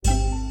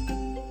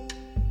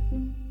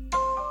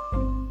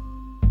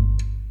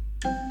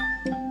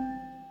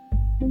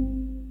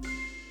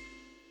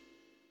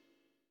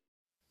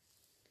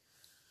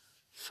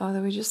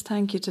Father, we just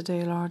thank you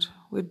today, Lord.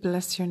 We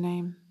bless your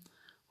name.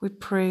 We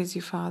praise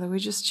you, Father. We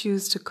just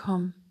choose to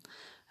come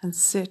and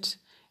sit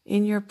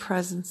in your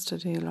presence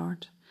today,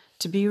 Lord,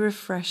 to be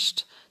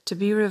refreshed, to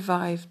be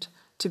revived,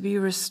 to be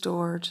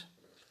restored.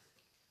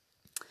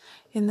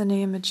 In the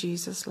name of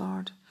Jesus,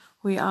 Lord,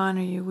 we honor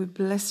you. We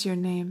bless your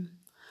name.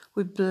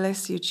 We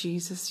bless you,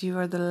 Jesus. You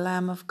are the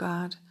Lamb of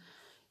God.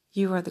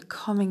 You are the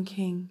coming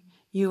King.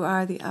 You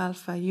are the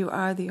Alpha. You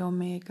are the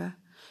Omega.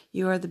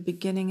 You are the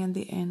beginning and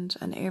the end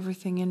and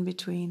everything in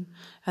between.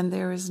 And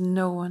there is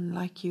no one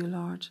like you,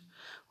 Lord.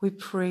 We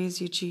praise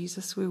you,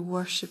 Jesus. We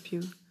worship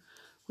you.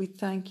 We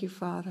thank you,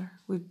 Father.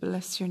 We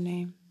bless your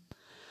name.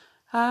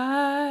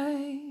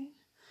 I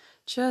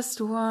just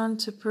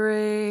want to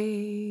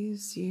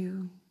praise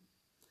you.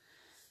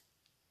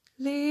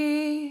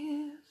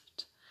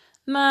 Lift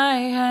my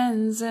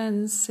hands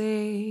and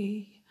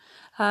say,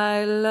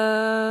 I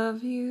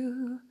love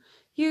you.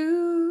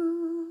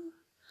 You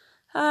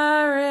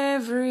are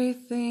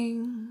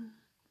everything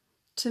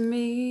to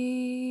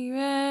me,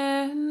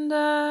 and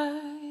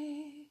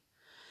I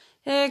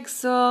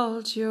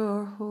exalt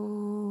your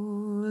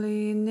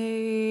holy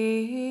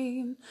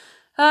name.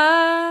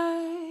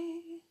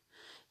 I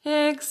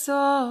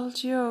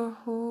exalt your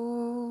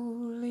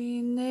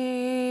holy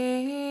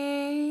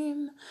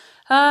name.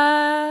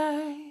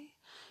 I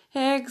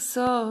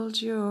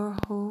exalt your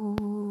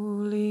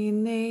holy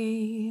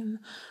name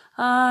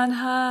on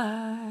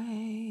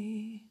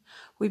high.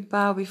 We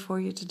bow before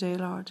you today,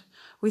 Lord.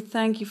 We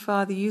thank you,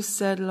 Father. You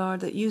said,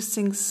 Lord, that you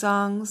sing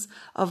songs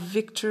of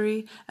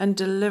victory and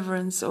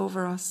deliverance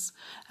over us.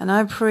 And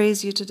I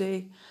praise you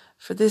today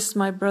for this,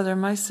 my brother,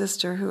 my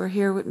sister, who are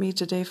here with me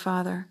today,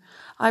 Father.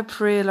 I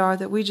pray, Lord,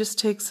 that we just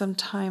take some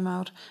time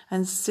out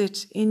and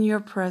sit in your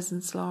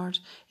presence, Lord,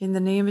 in the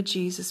name of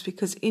Jesus,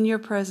 because in your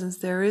presence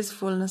there is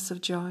fullness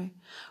of joy.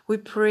 We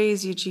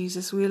praise you,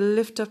 Jesus. We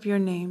lift up your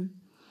name.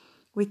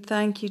 We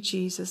thank you,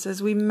 Jesus,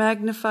 as we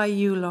magnify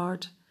you,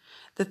 Lord.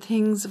 The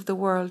things of the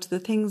world, the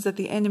things that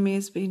the enemy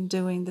has been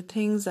doing, the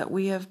things that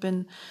we have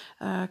been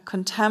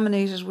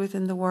contaminated with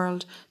in the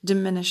world,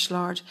 diminish,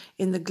 Lord,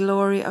 in the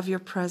glory of your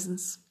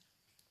presence.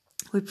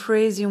 We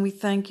praise you and we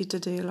thank you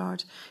today,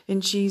 Lord,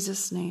 in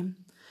Jesus' name.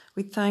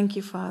 We thank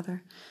you,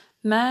 Father.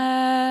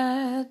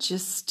 Majesty,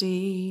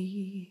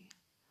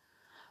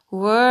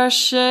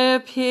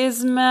 worship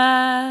his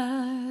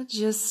majesty.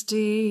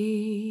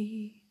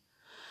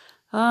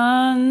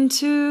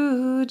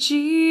 Unto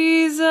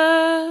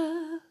Jesus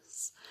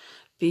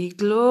be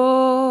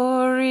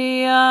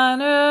glory,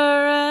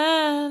 honor,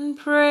 and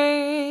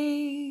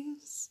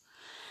praise.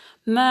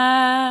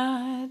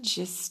 Majesty,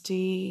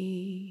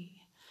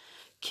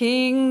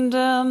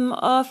 kingdom,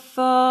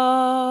 authority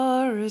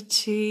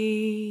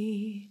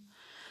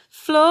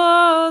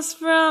flows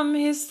from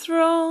his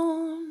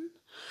throne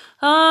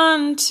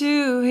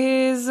unto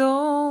his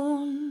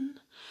own.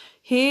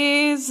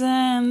 His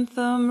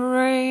anthem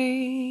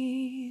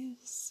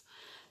raise.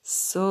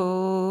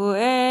 So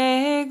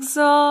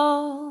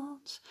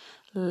exalt,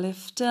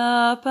 lift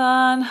up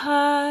on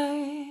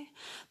high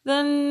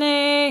the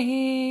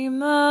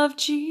name of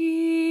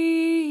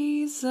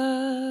Jesus.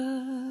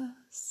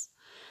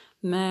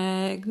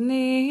 Magnify,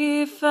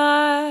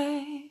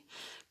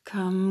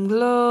 come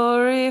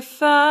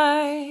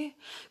glorify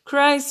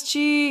Christ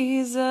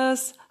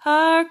Jesus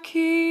our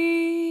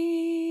King.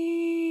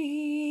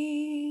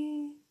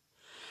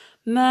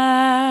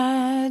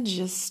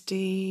 Majesty,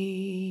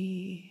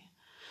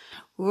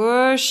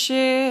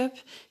 worship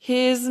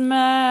his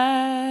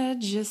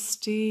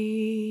majesty.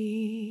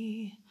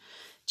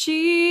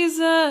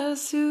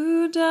 Jesus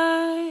who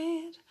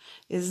died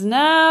is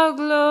now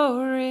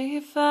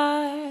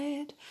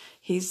glorified.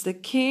 He's the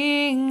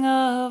King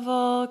of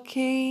all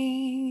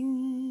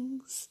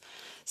kings.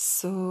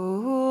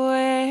 So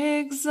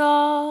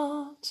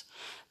exalt,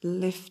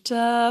 lift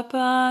up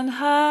on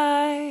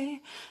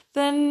high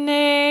the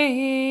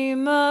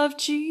name of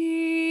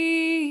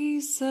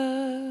Jesus.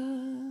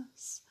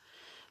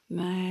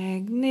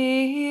 Magnify,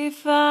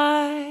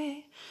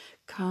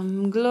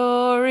 come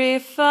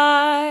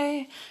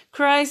glorify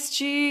Christ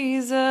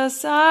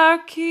Jesus our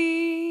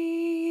King.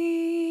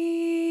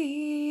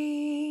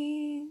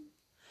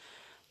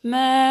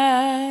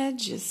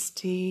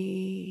 Majesty,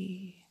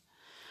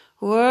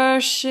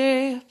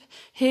 worship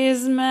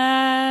his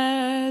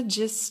majesty.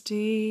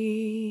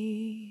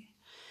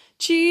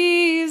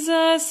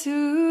 Jesus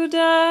who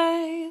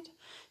died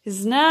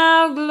is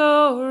now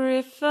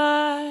glorified.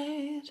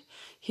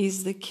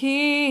 He's the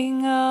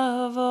King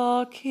of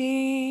all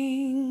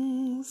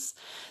kings.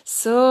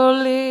 So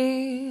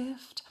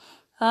lift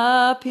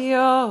up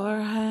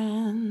your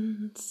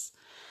hands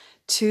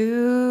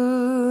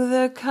to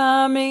the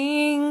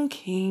coming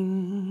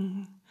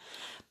King.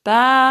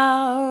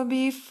 Bow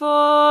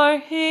before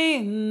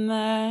him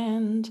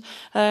and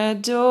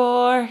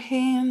adore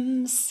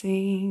him,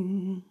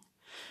 sing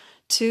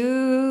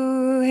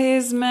to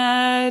his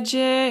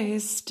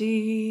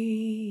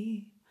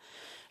majesty.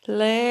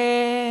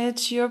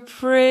 Let your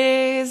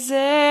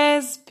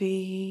praises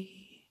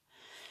be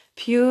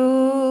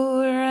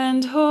pure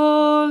and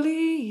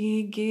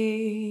holy,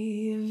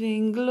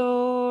 giving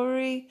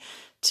glory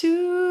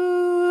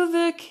to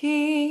the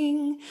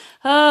King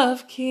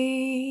of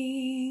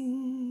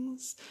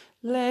Kings.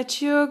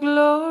 Let your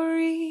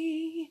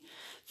glory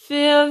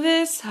fill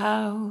this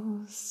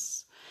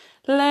house.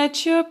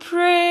 Let your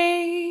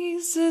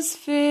praises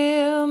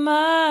fill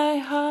my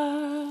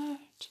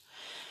heart.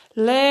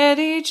 Let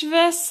each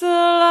vessel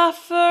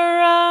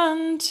offer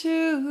unto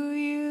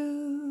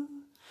you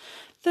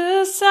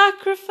the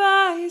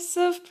sacrifice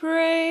of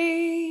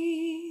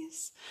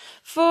praise,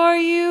 for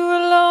you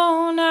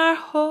alone are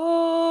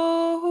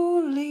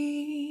holy.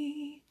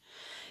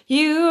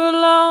 You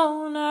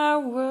alone are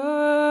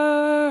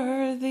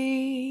worthy.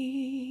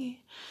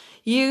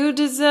 You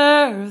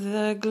deserve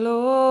the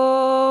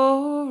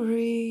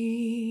glory.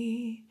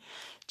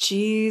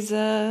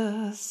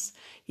 Jesus,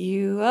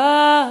 you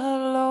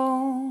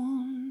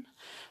alone,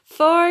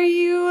 for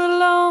you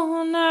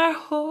alone are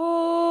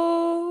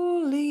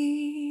holy.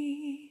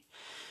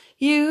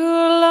 You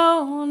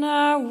alone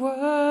are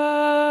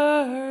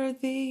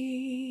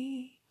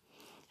worthy,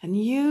 and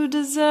you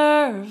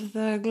deserve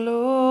the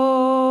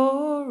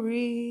glory.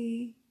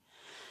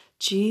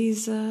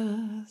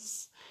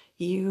 Jesus,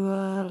 you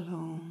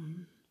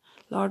alone.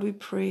 Lord, we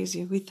praise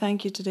you. We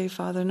thank you today,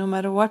 Father, no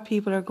matter what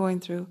people are going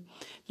through,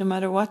 no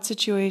matter what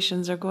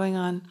situations are going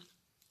on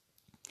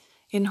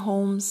in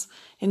homes,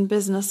 in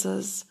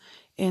businesses,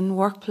 in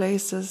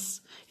workplaces,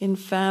 in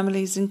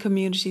families, in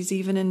communities,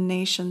 even in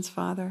nations,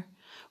 Father.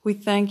 We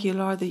thank you,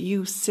 Lord, that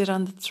you sit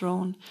on the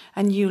throne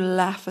and you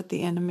laugh at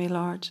the enemy,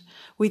 Lord.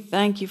 We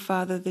thank you,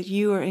 Father, that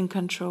you are in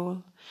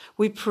control.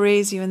 We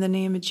praise you in the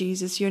name of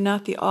Jesus. You're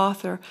not the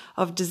author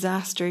of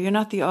disaster. You're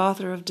not the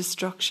author of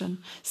destruction.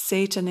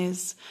 Satan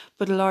is.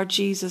 But Lord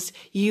Jesus,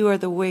 you are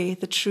the way,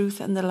 the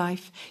truth, and the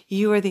life.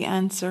 You are the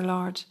answer,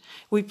 Lord.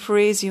 We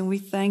praise you and we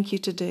thank you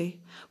today.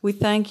 We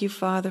thank you,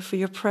 Father, for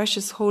your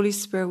precious Holy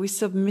Spirit. We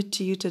submit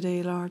to you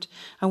today, Lord,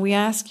 and we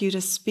ask you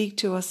to speak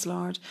to us,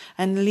 Lord,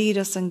 and lead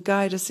us and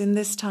guide us in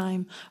this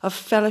time of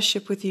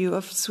fellowship with you,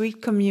 of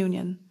sweet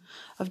communion,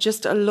 of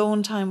just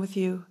alone time with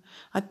you.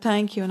 I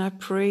thank you and I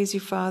praise you,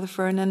 Father,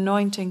 for an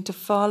anointing to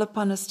fall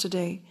upon us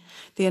today,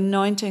 the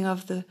anointing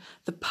of the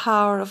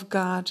power of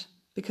God,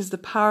 because the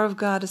power of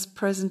God is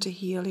present to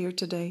heal here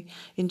today,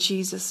 in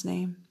Jesus'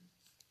 name.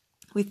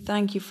 We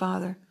thank you,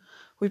 Father.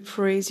 We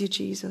praise you,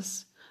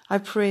 Jesus. I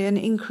pray an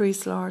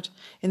increase, Lord,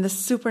 in the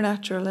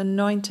supernatural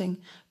anointing,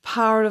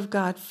 power of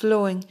God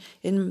flowing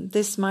in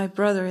this my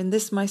brother, in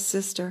this my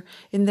sister,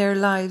 in their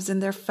lives,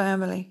 in their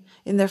family,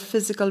 in their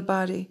physical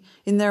body,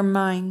 in their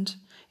mind,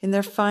 in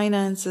their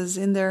finances,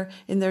 in their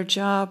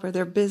job or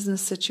their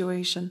business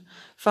situation.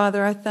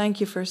 Father, I thank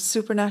you for a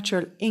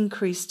supernatural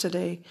increase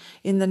today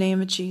in the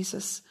name of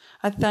Jesus.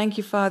 I thank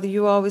you, Father,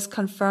 you always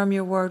confirm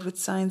your word with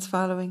signs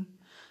following.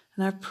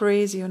 And I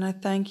praise you and I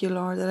thank you,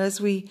 Lord, that as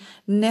we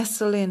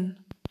nestle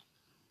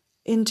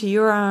into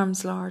your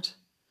arms, Lord,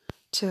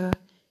 to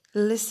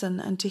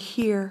listen and to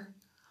hear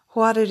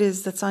what it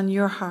is that's on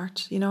your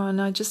heart, and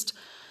I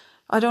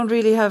don't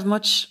really have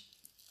much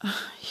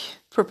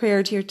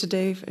prepared here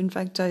today. In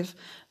fact, I've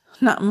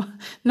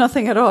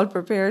nothing at all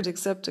prepared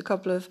except a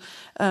couple of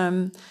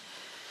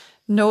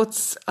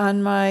notes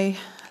on my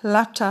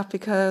laptop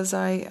because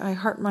I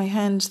hurt my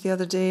hand the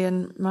other day,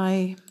 and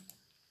my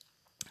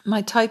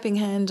typing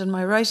hand and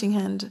my writing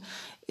hand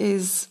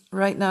is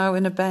right now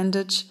in a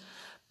bandage.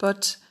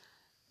 But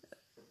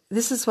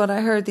this is what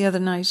I heard the other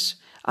night.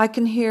 I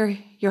can hear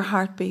your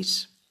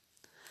heartbeat.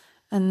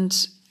 And,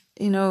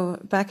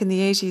 back in the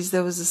 80s,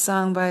 there was a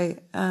song by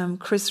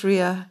Chris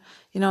Rea,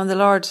 and the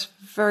Lord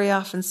very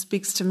often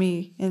speaks to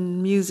me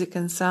in music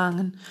and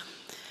song.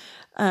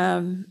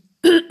 And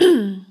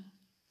there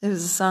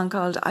was a song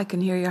called I Can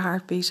Hear Your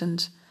Heartbeat.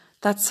 And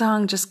that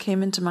song just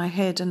came into my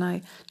head. And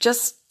I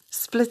just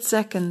split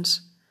second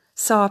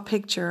saw a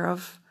picture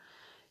of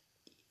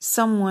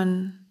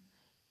someone,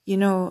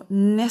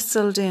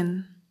 nestled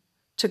in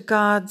to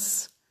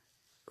God's,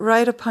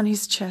 right upon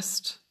his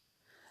chest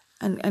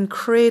and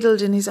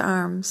cradled in his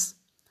arms.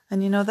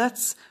 And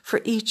that's for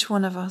each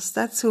one of us.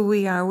 That's who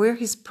we are. We're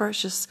his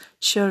precious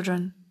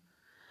children.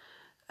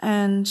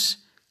 And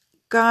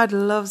God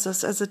loves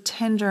us as a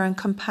tender and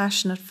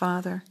compassionate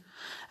Father.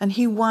 And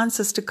he wants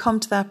us to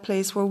come to that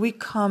place where we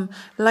come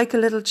like a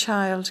little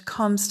child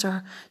comes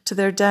to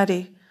their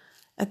daddy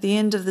at the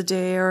end of the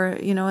day or,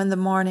 in the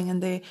morning,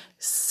 and they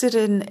sit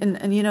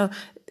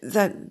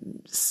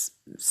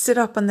sit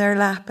up on their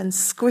lap and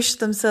squish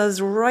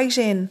themselves right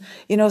in,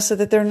 so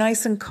that they're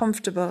nice and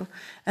comfortable.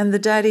 And the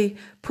daddy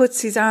puts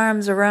his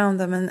arms around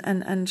them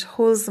and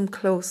holds them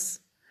close.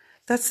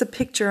 That's the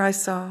picture I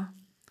saw.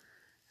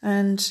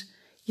 And,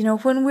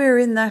 when we're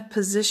in that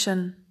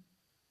position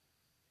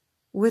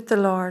with the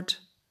Lord,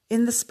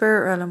 in the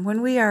spirit realm,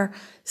 when we are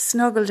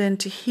snuggled in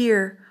to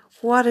hear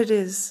what it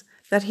is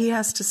that he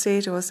has to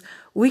say to us,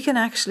 we can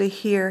actually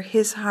hear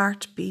his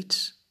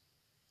heartbeat.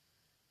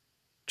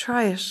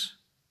 Try it.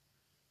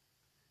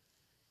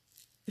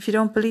 If you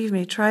don't believe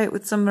me, try it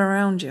with someone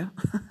around you.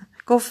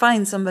 Go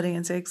find somebody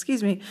and say,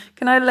 excuse me,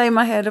 can I lay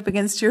my head up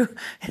against you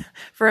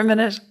for a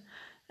minute?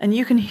 And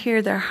you can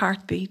hear their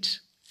heartbeat.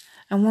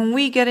 And when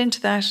we get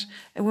into that,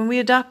 and when we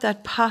adopt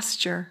that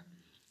posture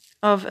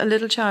of a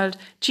little child,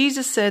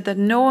 Jesus said that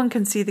no one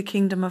can see the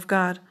kingdom of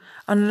God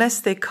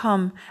unless they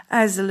come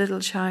as a little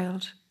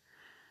child.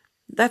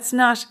 That's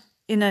not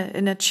in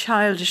a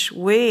childish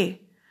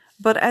way,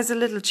 but as a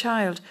little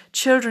child,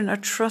 children are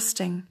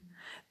trusting.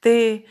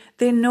 They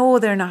know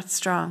they're not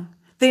strong.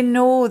 They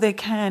know they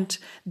can't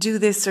do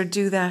this or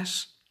do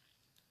that.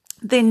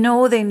 They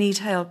know they need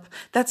help.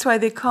 That's why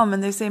they come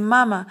and they say,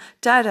 Mama,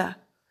 Dada.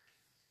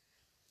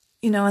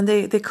 And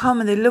they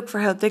come and they look for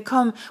help. They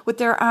come with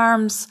their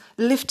arms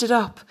lifted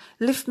up.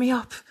 Lift me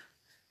up.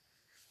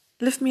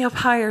 Lift me up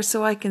higher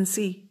so I can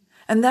see.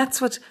 And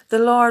that's what the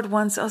Lord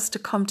wants us to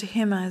come to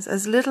him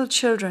as little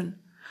children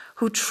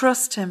who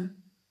trust him,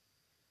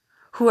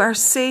 who are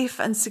safe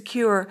and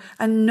secure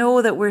and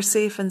know that we're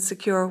safe and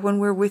secure when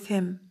we're with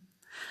him.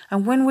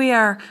 And when we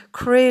are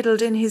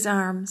cradled in his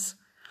arms,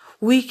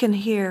 we can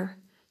hear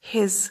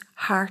his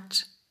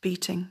heart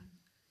beating.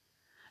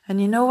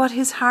 And you know what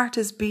his heart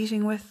is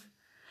beating with?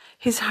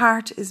 His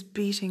heart is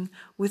beating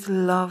with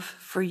love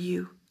for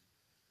you.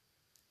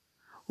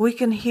 We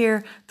can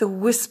hear the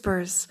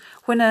whispers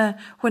when a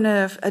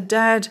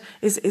dad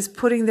is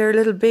putting their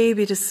little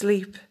baby to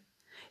sleep.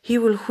 He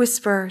will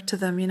whisper to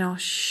them,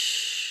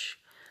 shh,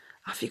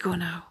 off you go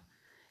now.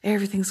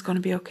 Everything's going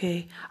to be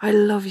okay. I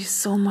love you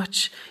so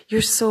much.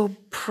 You're so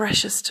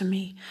precious to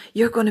me.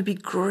 You're going to be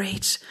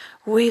great.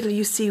 Wait till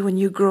you see when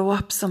you grow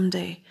up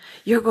someday.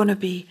 You're going to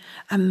be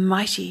a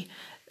mighty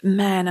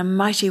man, a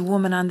mighty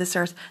woman on this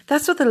earth.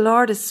 That's what the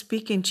Lord is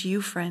speaking to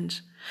you, friend.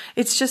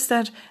 It's just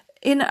that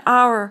in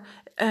our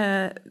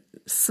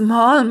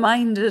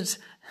small-minded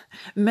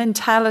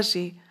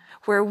mentality,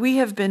 where we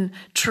have been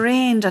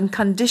trained and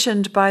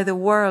conditioned by the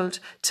world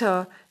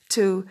to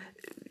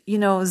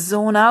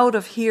zone out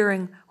of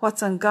hearing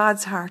what's on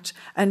God's heart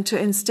and to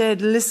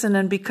instead listen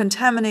and be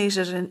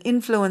contaminated and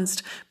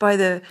influenced by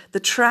the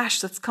trash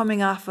that's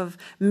coming off of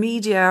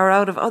media or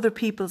out of other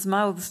people's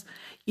mouths,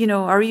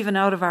 or even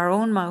out of our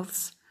own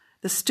mouths.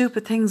 The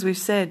stupid things we've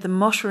said, the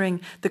muttering,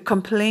 the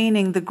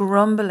complaining, the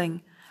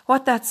grumbling.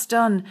 What that's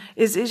done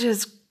is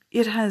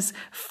it has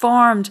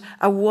formed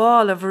a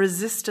wall of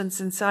resistance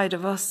inside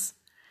of us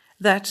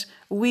that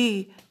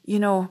we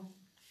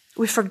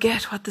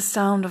forget what the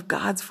sound of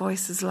God's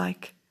voice is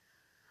like.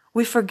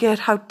 We forget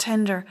how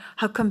tender,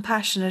 how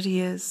compassionate he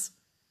is.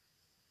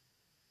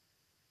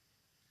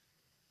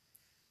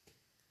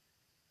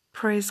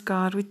 Praise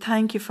God. We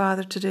thank you,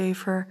 Father, today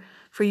for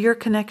your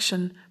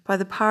connection by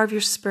the power of your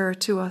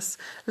Spirit to us.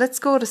 Let's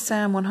go to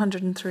Psalm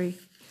 103.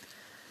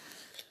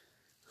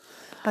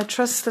 I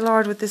trust the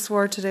Lord with this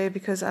word today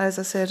because, as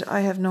I said, I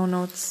have no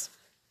notes.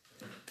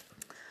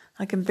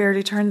 I can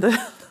barely turn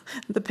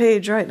the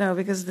page right now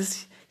because of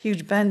this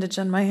huge bandage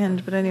on my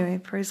hand. But anyway,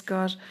 praise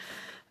God.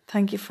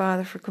 Thank you,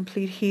 Father, for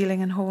complete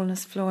healing and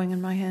wholeness flowing in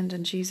my hand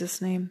in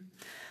Jesus' name.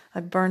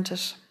 I burnt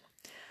it.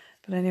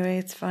 But anyway,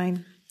 it's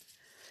fine.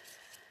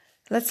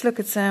 Let's look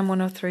at Psalm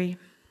 103.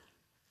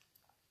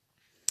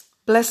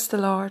 Bless the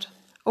Lord,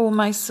 O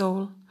my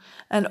soul,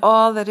 and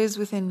all that is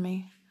within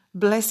me.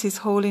 Bless his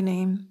holy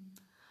name.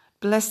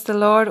 Bless the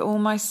Lord, O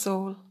my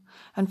soul,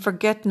 and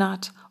forget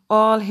not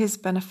all his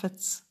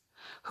benefits,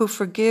 who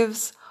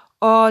forgives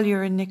all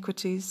your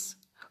iniquities,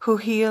 who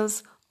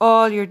heals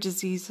all your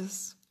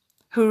diseases,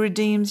 who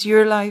redeems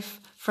your life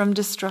from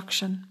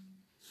destruction,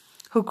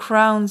 who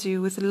crowns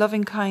you with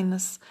loving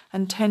kindness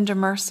and tender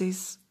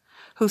mercies,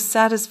 who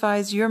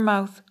satisfies your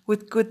mouth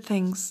with good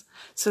things,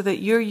 so that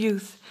your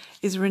youth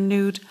is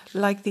renewed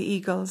like the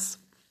eagles.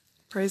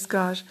 Praise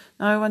God.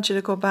 Now I want you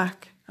to go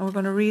back and we're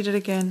going to read it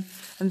again.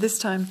 And this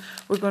time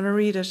we're going to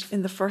read it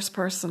in the first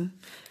person.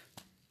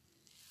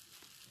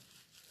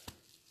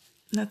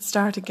 Let's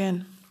start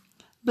again.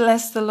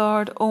 Bless the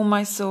Lord, O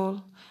my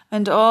soul,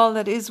 and all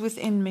that is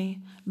within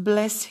me.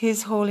 Bless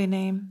his holy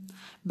name.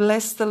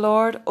 Bless the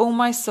Lord, O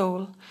my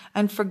soul,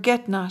 and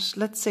forget not,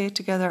 let's say it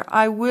together,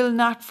 I will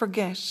not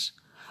forget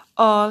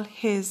all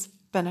his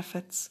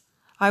benefits.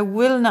 I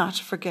will not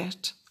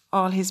forget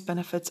all his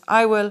benefits.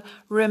 I will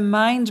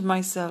remind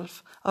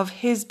myself of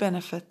his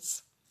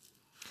benefits.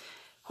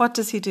 What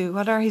does he do?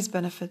 What are his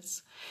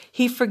benefits?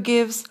 He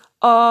forgives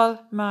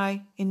all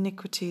my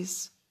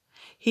iniquities.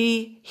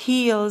 He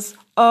heals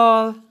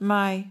all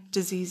my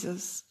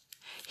diseases.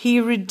 He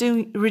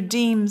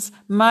redeems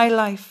my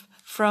life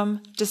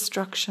from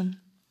destruction.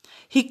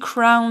 He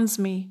crowns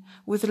me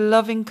with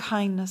loving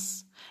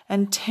kindness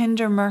and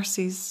tender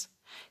mercies.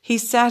 He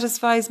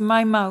satisfies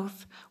my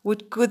mouth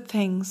with good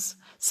things,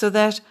 so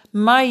that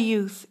my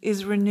youth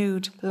is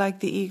renewed like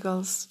the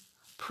eagles.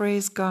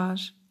 Praise God.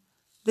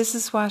 This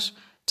is what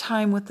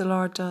time with the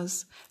Lord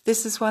does.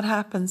 This is what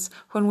happens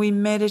when we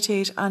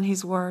meditate on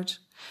his word.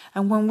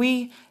 And when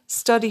we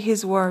study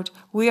his word,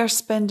 we are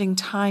spending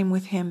time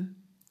with him.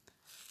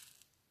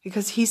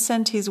 Because he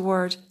sent his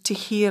word to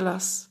heal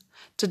us,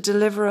 to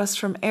deliver us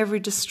from every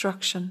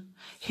destruction.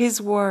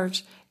 His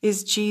word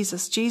is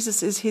Jesus.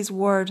 Jesus is his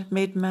word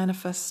made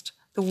manifest.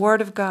 The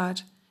Word of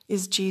God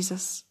is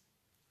Jesus.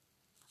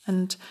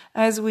 And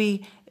as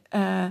we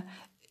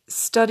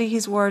study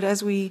His Word,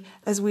 as we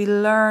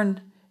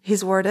learn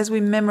His Word, as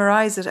we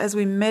memorize it, as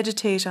we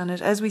meditate on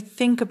it, as we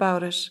think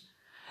about it,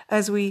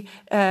 as we,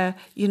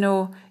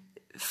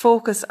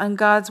 focus on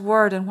God's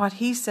Word and what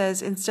He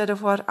says instead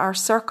of what our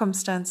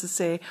circumstances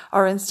say,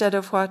 or instead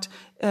of what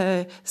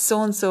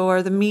so-and-so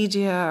or the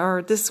media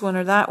or this one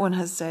or that one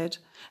has said.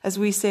 As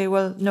we say,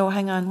 well, no,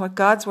 hang on, what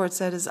God's Word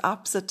said is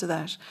opposite to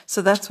that.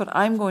 So that's what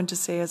I'm going to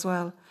say as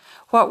well.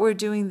 What we're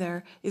doing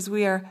there is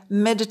we are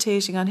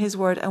meditating on His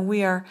Word, and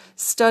we are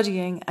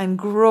studying and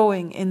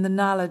growing in the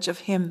knowledge of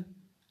Him.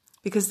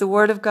 Because the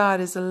Word of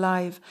God is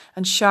alive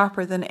and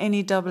sharper than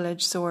any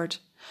double-edged sword.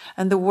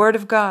 And the Word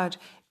of God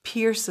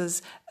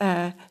pierces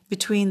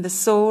between the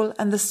soul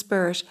and the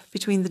spirit,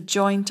 between the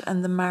joint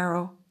and the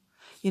marrow.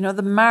 You know,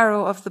 the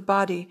marrow of the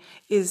body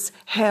is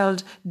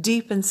held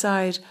deep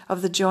inside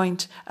of the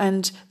joint,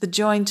 and the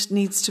joint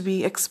needs to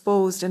be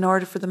exposed in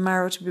order for the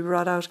marrow to be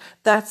brought out.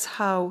 That's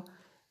how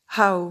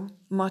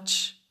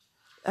much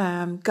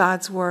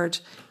God's Word,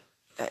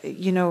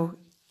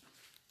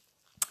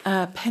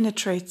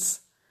 penetrates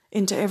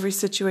into every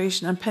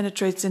situation and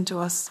penetrates into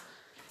us,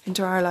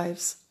 into our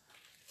lives.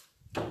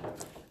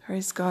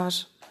 Praise God.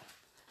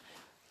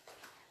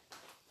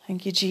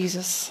 Thank you,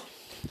 Jesus.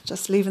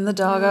 Just leaving the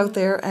dog out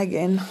there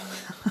again.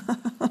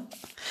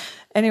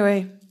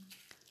 Anyway,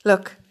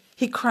 look,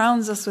 He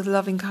crowns us with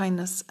loving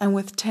kindness and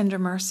with tender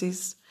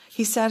mercies.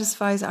 He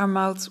satisfies our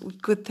mouths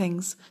with good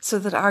things so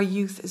that our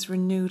youth is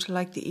renewed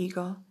like the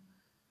eagle.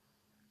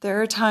 There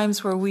are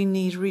times where we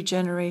need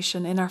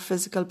regeneration in our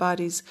physical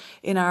bodies,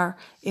 in our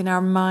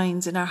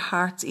minds, in our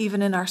hearts,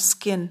 even in our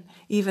skin,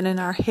 even in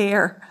our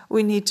hair.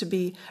 We need to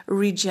be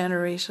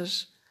regenerated.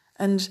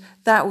 And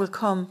that will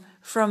come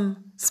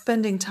from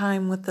spending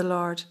time with the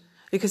Lord,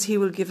 because He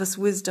will give us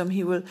wisdom.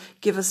 He will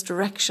give us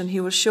direction. He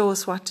will show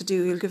us what to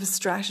do. He'll give us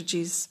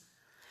strategies.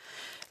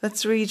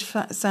 Let's read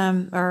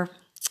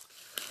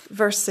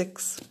verse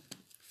 6.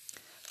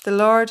 The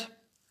Lord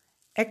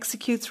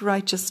executes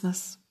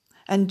righteousness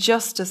and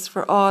justice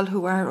for all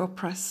who are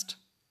oppressed.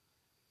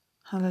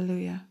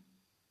 Hallelujah.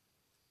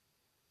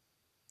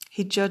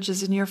 He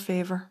judges in your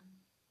favour.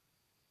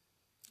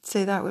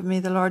 Say that with me.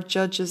 The Lord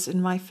judges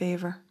in my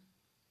favour.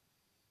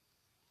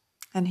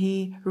 And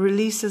He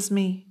releases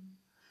me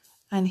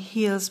and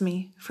heals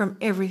me from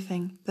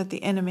everything that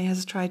the enemy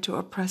has tried to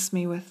oppress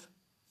me with.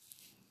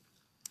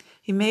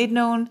 He made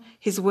known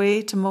His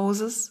way to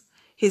Moses,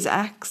 His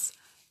acts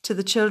to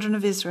the children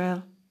of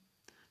Israel.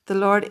 The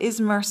Lord is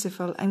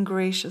merciful and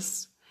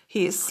gracious.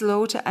 He is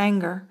slow to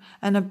anger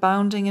and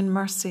abounding in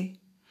mercy.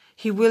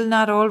 He will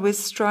not always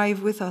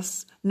strive with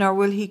us, nor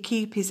will He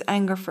keep His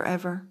anger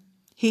forever.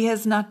 He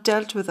has not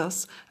dealt with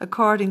us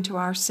according to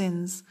our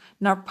sins,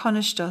 nor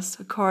punished us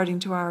according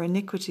to our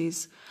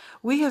iniquities.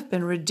 We have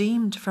been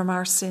redeemed from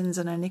our sins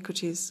and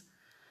iniquities.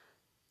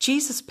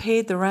 Jesus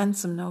paid the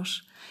ransom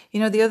note.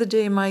 You know, the other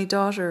day my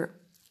daughter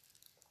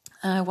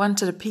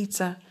wanted a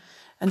pizza,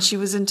 and she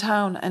was in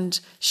town, and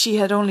she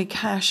had only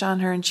cash on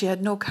her and she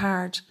had no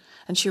card.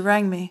 And she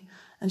rang me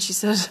and she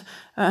said,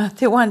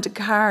 they want a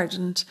card.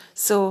 And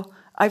so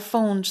I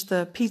phoned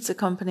the pizza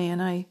company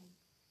and I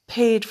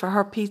paid for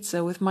her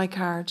pizza with my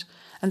card.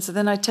 And so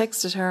then I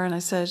texted her and I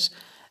said,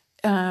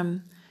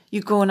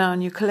 you go now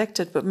and you collect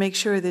it, but make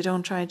sure they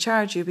don't try and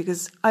charge you,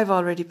 because I've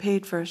already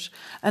paid for it.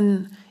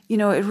 And, you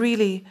know,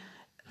 the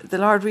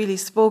Lord really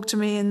spoke to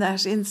me in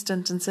that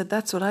instant and said,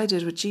 that's what I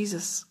did with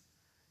Jesus.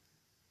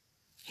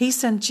 He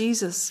sent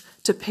Jesus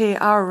to pay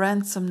our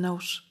ransom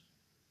note,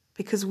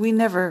 because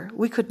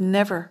we could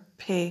never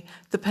pay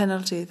the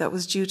penalty that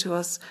was due to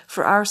us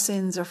for our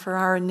sins or for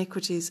our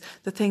iniquities,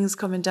 the things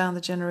coming down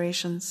the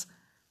generations.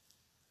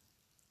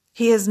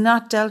 He has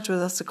not dealt with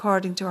us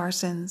according to our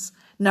sins,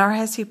 nor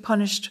has He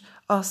punished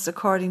us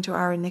according to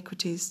our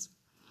iniquities.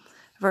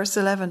 Verse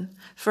 11,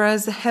 for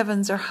as the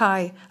heavens are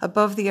high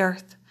above the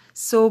earth,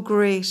 so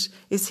great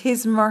is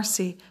His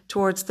mercy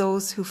towards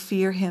those who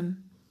fear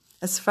Him.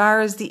 As far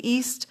as the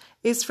east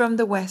is from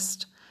the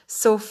west,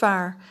 so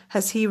far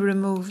has He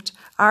removed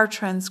our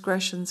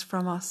transgressions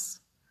from us.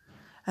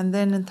 And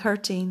then in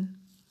 13,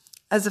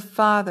 as a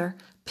father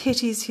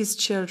pities his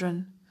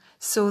children,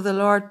 so the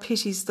Lord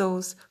pities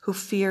those who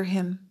fear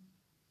Him.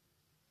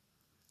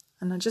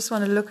 And I just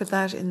want to look at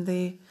that in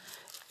the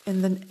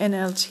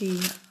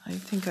NLT. I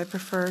think I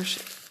prefer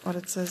what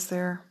it says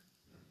there.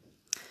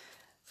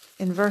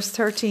 In verse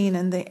 13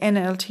 in the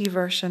NLT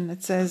version,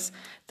 it says,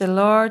 the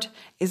Lord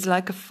is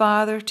like a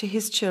father to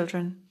His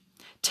children,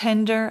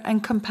 tender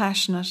and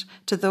compassionate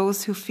to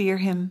those who fear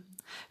Him.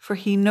 For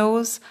He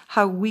knows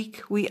how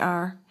weak we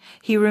are.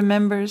 He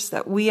remembers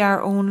that we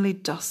are only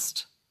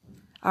dust.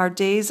 Our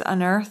days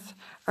on earth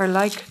are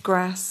like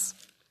grass.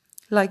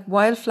 Like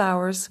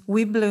wildflowers,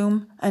 we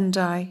bloom and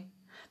die.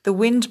 The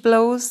wind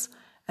blows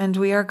and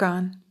we are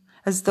gone,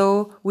 as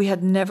though we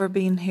had never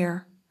been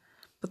here.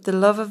 But the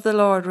love of the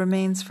Lord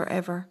remains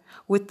forever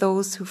with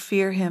those who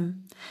fear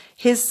Him.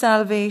 His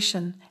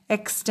salvation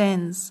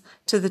extends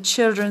to the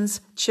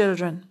children's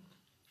children,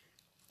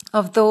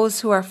 of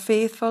those who are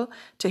faithful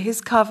to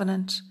his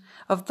covenant,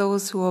 of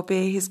those who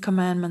obey his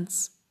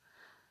commandments.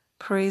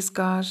 Praise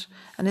God.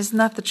 And isn't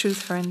that the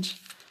truth, friend?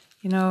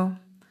 You know,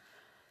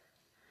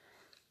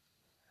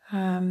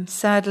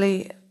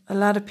 sadly, a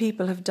lot of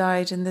people have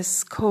died in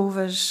this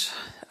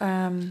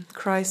COVID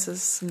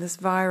crisis, in this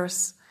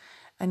virus.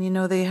 And, you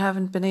know, they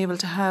haven't been able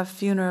to have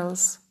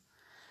funerals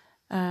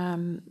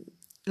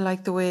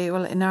like the way,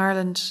 well, in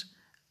Ireland,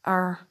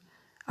 our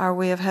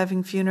way of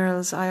having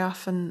funerals, I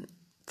often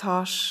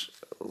thought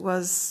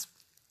was,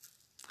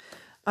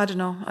 I don't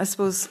know, I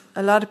suppose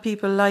a lot of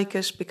people like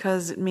it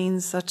because it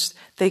means that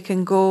they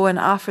can go and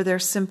offer their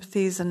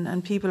sympathies,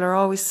 and people are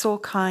always so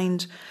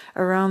kind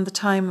around the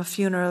time of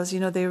funerals. You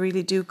know, they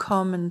really do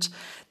come and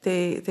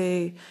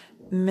they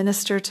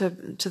minister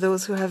to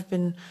those who have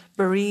been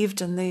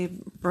bereaved, and they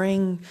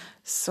bring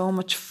so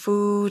much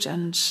food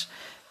and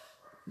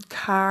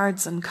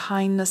cards and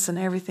kindness and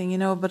everything, you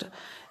know, but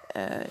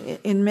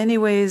in many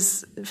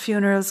ways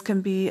funerals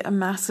can be a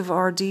massive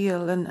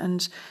ordeal,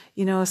 and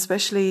you know,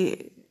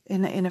 especially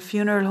in a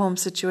funeral home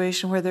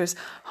situation where there's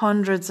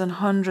hundreds and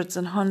hundreds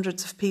and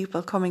hundreds of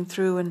people coming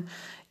through and,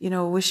 you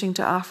know, wishing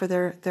to offer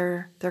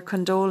their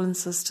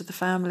condolences to the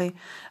family.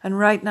 And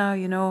right now,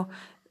 you know,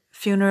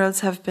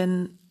 funerals have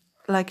been,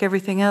 like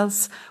everything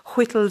else,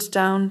 whittled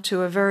down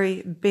to a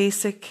very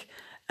basic,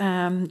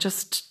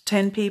 just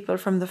 10 people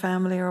from the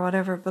family or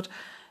whatever. But,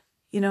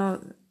 you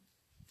know,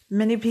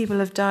 many people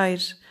have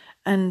died,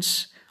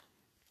 and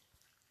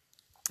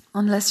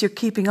unless you're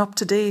keeping up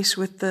to date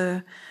with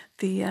the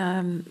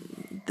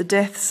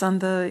deaths on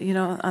the, you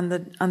know, on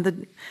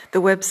the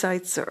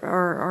websites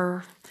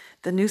or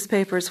the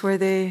newspapers where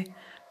they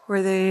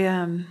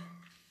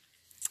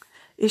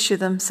issue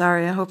them.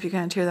 Sorry, I hope you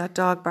can't hear that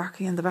dog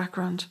barking in the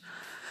background.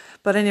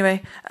 But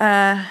anyway,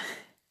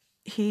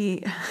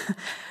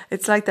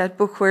 it's like that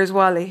book, Where's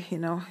Wally? You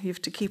know, you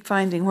have to keep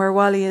finding where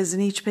Wally is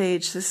in each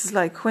page. This is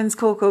like, when's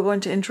Coco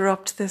going to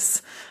interrupt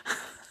this?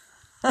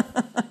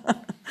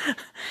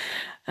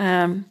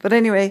 But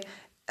anyway,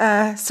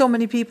 so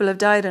many people have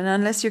died, and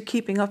unless you're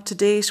keeping up to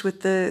date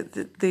with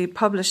the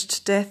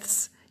published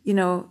deaths, you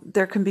know,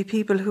 there can be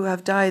people who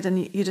have died and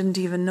you didn't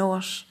even know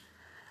it.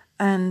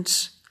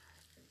 And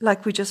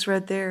like we just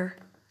read there,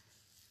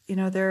 you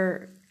know,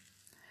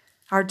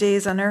 our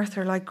days on earth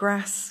are like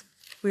grass.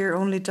 We are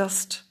only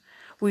dust.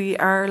 We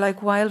are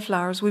like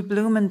wildflowers. We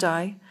bloom and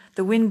die.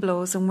 The wind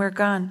blows and we're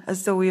gone,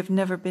 as though we have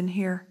never been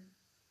here.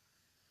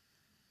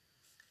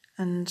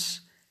 And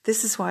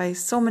this is why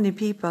so many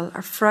people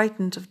are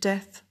frightened of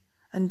death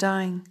and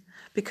dying.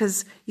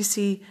 Because, you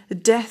see,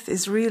 death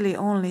is really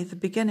only the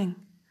beginning.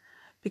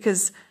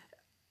 Because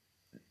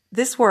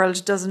this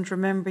world doesn't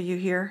remember you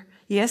here.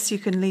 Yes, you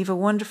can leave a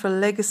wonderful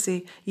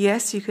legacy.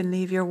 Yes, you can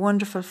leave your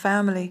wonderful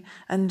family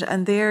and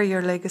they're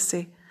your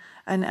legacy.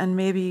 And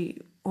maybe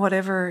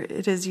whatever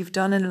it is you've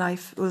done in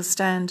life will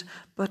stand.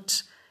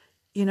 But,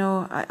 you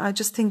know, I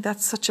just think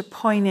that's such a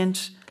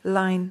poignant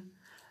line.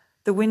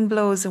 The wind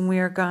blows and we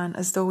are gone,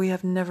 as though we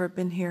have never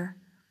been here.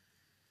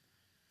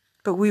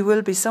 But we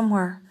will be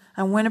somewhere.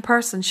 And when a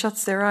person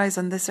shuts their eyes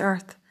on this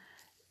earth,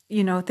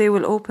 you know, they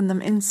will open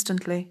them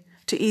instantly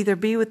to either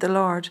be with the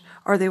Lord,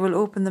 or they will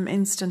open them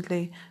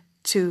instantly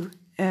to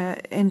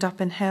end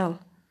up in hell,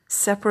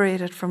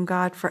 separated from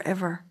God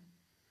forever.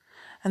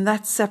 And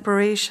that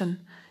separation,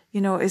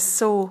 you know, is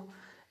so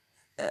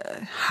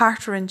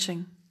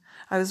heart-wrenching.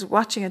 I was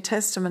watching a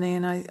testimony,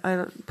 and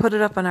I put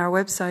it up on our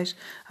website,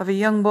 of a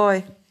young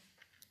boy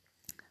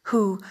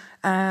who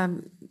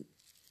got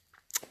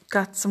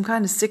some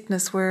kind of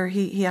sickness where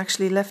he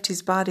actually left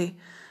his body,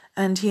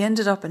 and he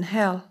ended up in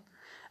hell.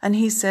 And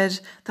he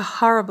said the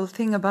horrible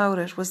thing about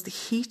it was the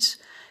heat.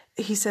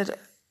 He said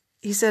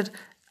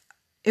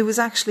it was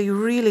actually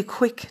really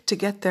quick to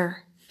get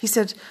there. He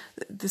said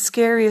the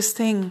scariest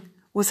thing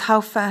was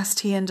how fast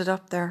he ended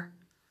up there.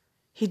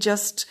 He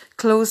just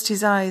closed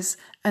his eyes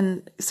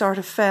and sort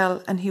of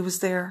fell, and he was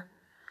there.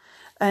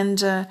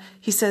 And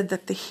he said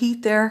that the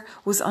heat there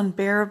was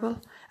unbearable,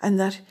 and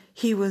that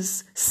he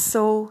was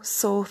so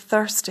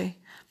thirsty.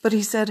 But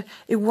he said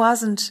it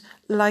wasn't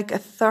like a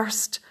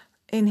thirst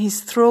in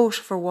his throat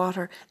for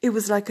water. It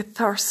was like a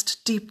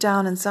thirst deep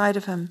down inside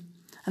of him.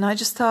 And I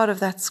just thought of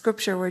that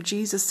scripture where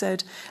Jesus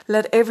said,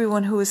 "Let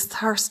everyone who is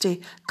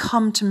thirsty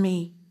come to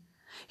me."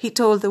 He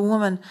told the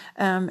woman,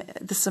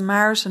 the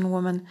Samaritan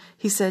woman,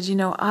 he said, you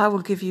know, I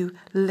will give you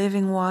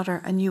living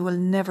water and you will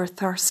never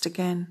thirst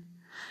again.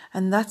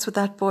 And that's what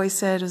that boy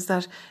said, is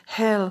that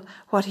hell,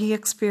 what he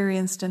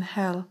experienced in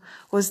hell,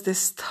 was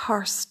this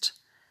thirst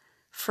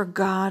for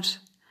God,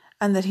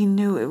 and that he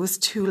knew it was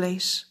too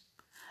late.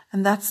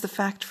 And that's the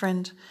fact,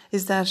 friend,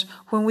 is that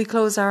when we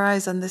close our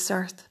eyes on this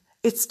earth,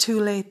 it's too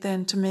late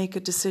then to make a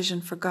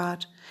decision for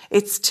God.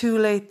 It's too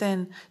late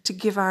then to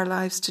give our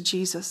lives to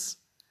Jesus.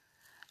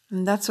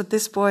 And that's what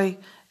this boy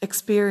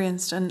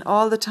experienced. And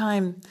all the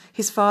time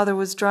his father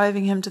was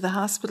driving him to the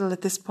hospital.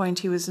 At this point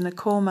he was in a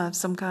coma of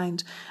some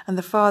kind, and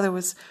the father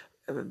was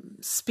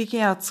speaking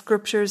out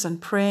scriptures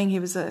and praying.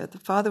 The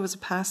father was a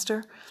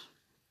pastor,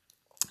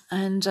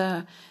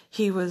 And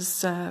he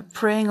was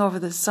praying over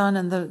the son,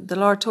 and the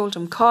Lord told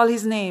him, call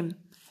his name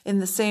in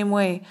the same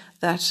way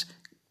that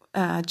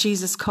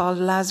Jesus called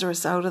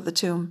Lazarus out of the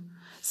tomb.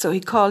 So he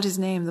called his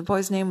name. The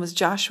boy's name was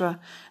Joshua.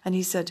 And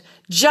he said,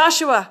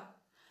 Joshua!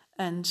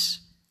 And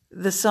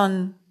the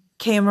son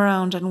came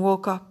around and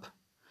woke up.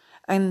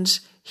 And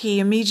he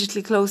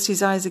immediately closed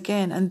his eyes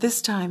again. And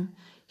this time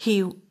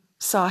he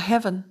saw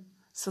heaven.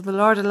 So the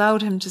Lord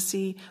allowed him to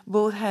see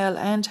both hell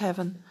and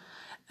heaven.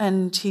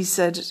 And he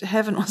said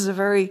heaven was a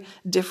very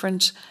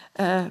different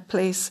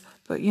place.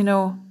 But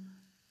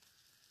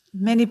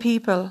many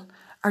people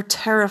are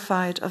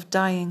terrified of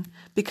dying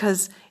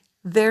because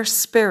their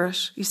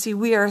spirit, you see,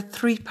 we are a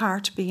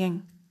three-part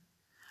being.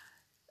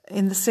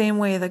 In the same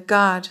way that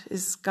God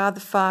is God the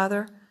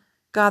Father,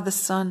 God the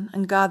Son,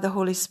 and God the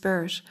Holy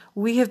Spirit.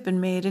 We have been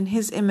made in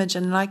his image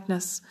and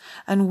likeness,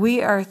 and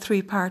we are a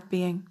three-part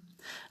being.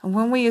 And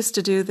when we used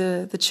to do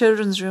the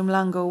children's room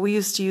long ago, we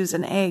used to use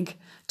an egg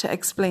to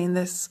explain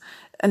this.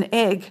 An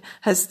egg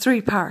has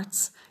three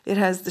parts. It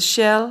has the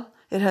shell,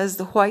 it has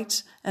the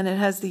white, and it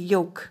has the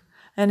yolk.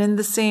 And in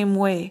the same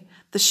way,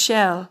 the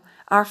shell,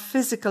 our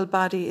physical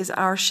body is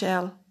our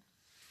shell.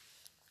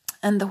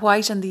 And the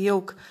white and the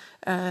yolk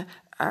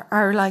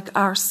are like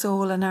our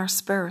soul and our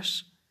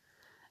spirit.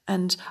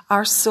 And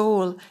our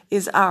soul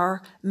is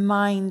our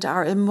mind,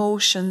 our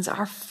emotions,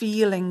 our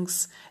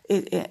feelings,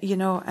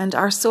 and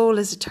our soul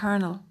is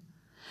eternal.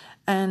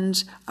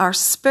 And our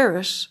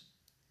spirit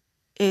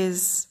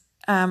is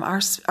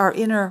our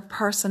inner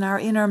person, our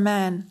inner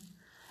man.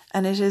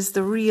 And it is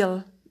the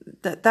real,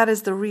 that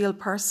is the real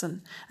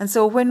person. And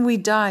so when we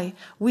die,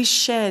 we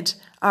shed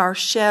our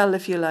shell,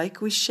 if you like.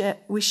 We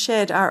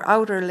shed our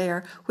outer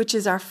layer, which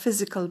is our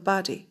physical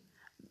body.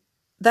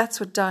 That's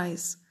what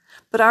dies.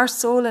 But our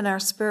soul and our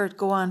spirit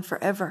go on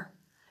forever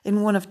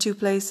in one of two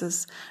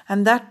places.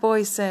 And that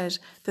boy said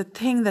the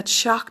thing that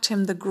shocked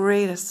him the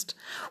greatest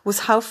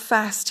was how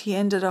fast he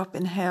ended up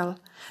in hell,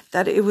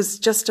 that it was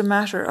just a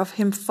matter of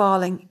him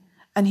falling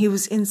and he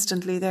was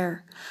instantly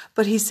there.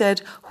 But he said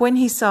when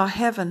he saw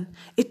heaven,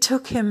 it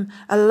took him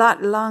a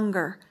lot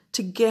longer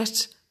to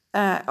get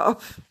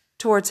up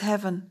towards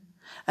heaven.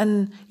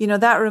 And,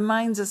 that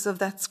reminds us of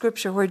that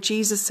scripture where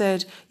Jesus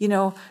said,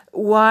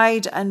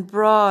 wide and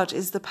broad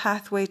is the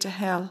pathway to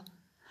hell.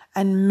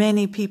 And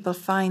many people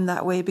find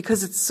that way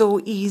because it's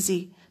so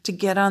easy to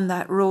get on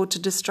that road to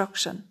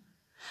destruction.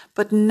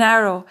 But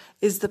narrow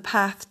is the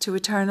path to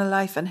eternal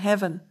life and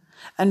heaven,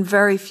 and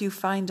very few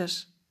find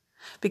it.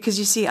 Because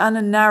you see, on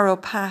a narrow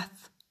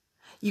path,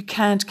 you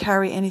can't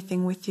carry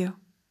anything with you.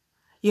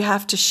 You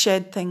have to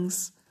shed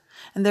things.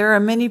 And there are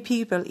many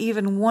people,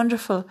 even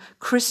wonderful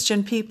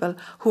Christian people,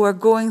 who are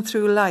going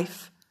through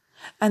life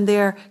and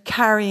they're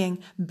carrying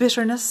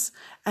bitterness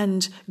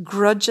and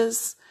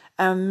grudges,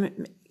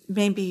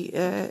 maybe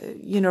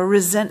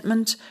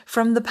resentment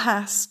from the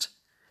past.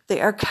 They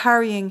are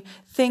carrying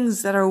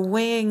things that are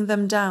weighing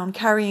them down,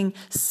 carrying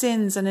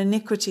sins and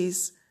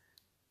iniquities.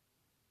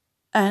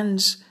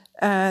 And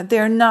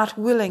they're not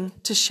willing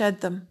to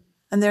shed them,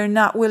 and they're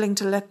not willing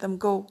to let them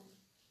go.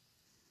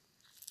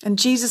 And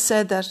Jesus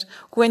said that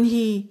when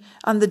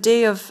on the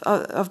day of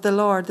the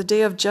Lord, the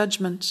day of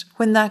judgment,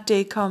 when that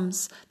day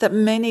comes, that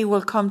many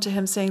will come to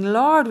him saying,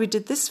 Lord, we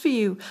did this for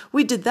you.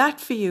 We did that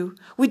for you.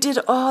 We did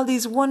all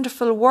these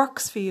wonderful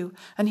works for you.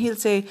 And he'll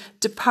say,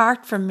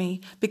 depart from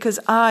me, because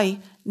I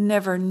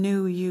never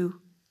knew you.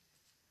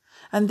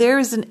 And there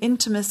is an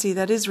intimacy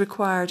that is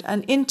required,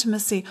 and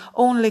intimacy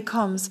only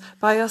comes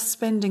by us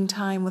spending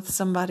time with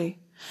somebody.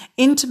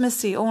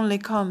 Intimacy only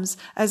comes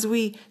as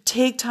we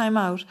take time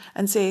out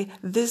and say,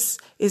 this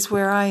is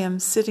where I am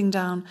sitting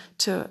down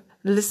to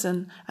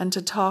listen and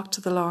to talk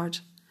to the Lord.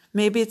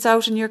 Maybe it's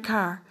out in your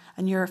car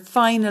and you're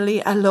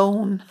finally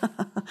alone.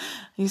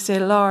 You say,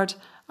 Lord,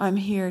 I'm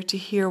here to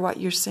hear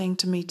what you're saying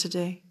to me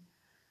today.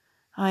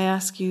 I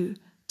ask you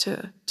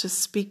to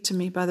speak to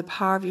me by the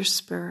power of your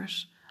Spirit.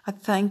 I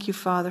thank you,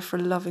 Father, for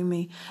loving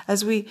me.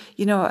 As we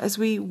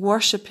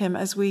worship him,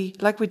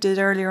 like we did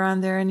earlier on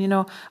there,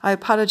 and I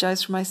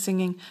apologize for my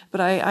singing, but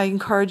I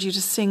encourage you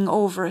to sing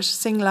over it,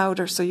 sing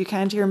louder so you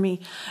can't hear me.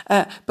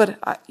 But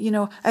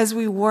as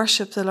we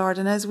worship the Lord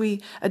and as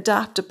we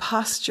adopt a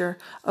posture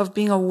of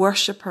being a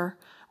worshipper,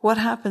 what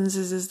happens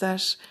is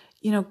that,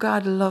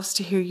 God loves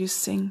to hear you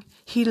sing.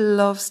 He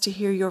loves to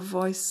hear your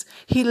voice.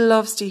 He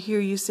loves to hear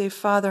you say,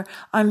 Father,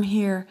 I'm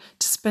here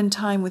to spend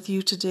time with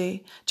you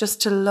today, just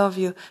to love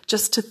you,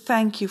 just to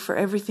thank you for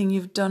everything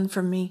you've done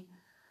for me.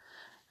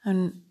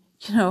 And,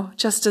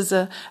 just as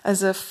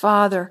a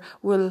father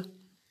will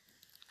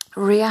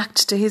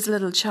react to his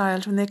little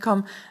child when they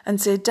come and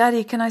say,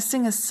 Daddy, can I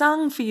sing a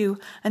song for you?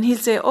 And he'll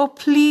say, oh,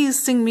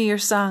 please sing me your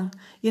song.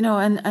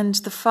 And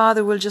the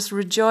father will just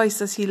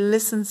rejoice as he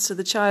listens to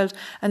the child.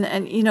 And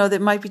they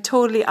might be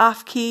totally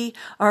off key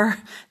or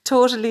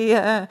totally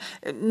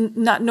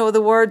not know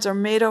the words or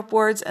made up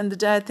words. And the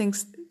dad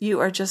thinks,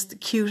 you are just the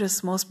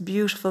cutest, most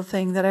beautiful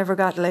thing that ever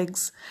got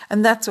legs.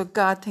 And that's what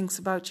God thinks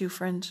about you,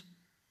 friend.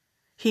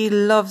 He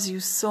loves you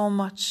so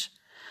much.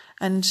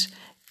 And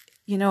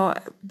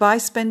by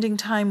spending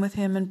time with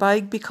him and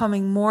by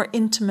becoming more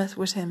intimate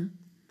with him.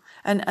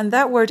 And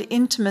that word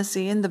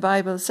intimacy in the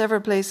Bible, several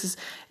places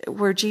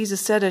where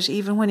Jesus said it,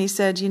 even when he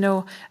said,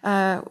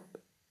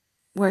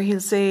 where he'll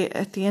say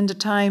at the end of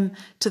time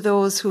to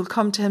those who'll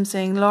come to him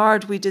saying,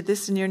 Lord, we did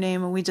this in your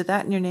name and we did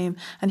that in your name.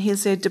 And he'll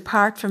say,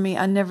 depart from me,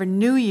 I never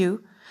knew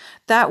you.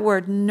 That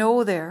word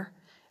know there,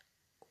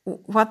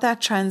 what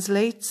that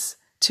translates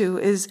to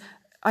is,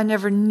 I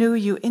never knew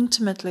you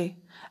intimately.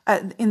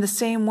 In the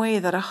same way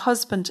that a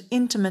husband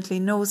intimately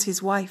knows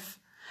his wife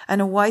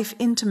and a wife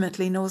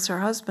intimately knows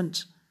her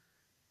husband.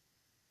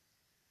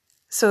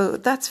 So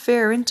that's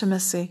fair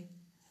intimacy,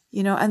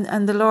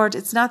 and the Lord,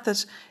 it's not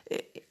that,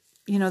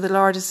 the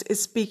Lord is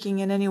speaking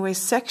in any way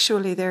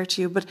sexually there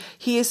to you, but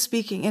he is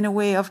speaking in a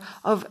way of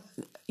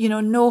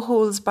no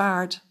holds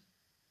barred.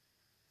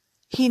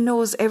 He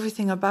knows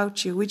everything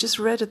about you. We just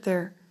read it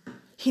there.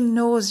 He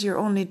knows you're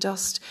only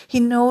dust. He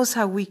knows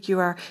how weak you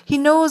are. He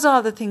knows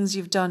all the things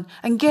you've done.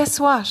 And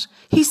guess what?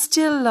 He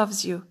still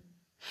loves you.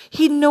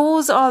 He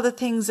knows all the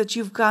things that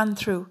you've gone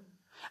through.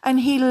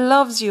 And he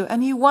loves you,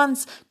 and he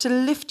wants to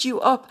lift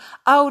you up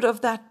out of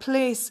that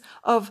place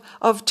of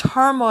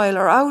turmoil,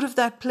 or out of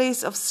that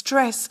place of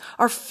stress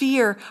or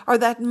fear, or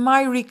that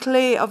miry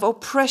clay of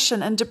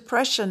oppression and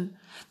depression.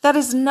 That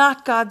is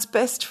not God's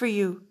best for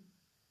you.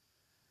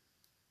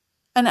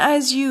 And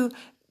as you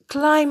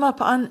climb up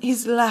on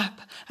his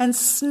lap and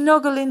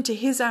snuggle into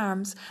his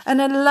arms and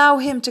allow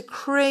him to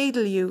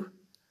cradle you,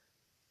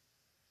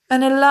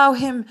 and allow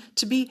him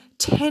to be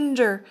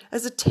tender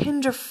as a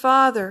tender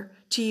father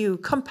to you,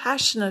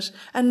 compassionate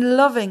and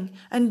loving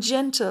and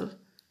gentle,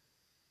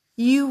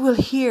 you will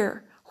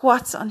hear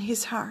what's on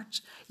his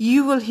heart.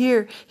 You will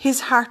hear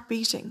his heart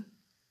beating.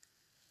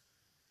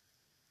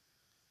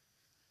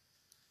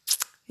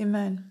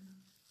 Amen.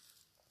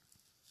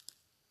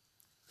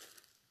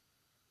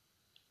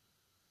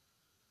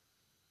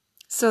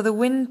 So the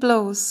wind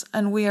blows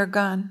and we are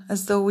gone,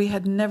 as though we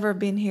had never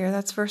been here.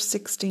 That's verse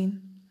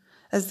 16.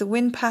 As the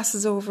wind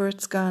passes over,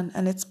 it's gone,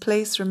 and its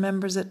place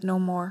remembers it no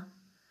more.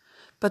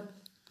 But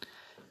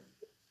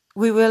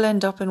we will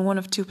end up in one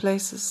of two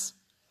places.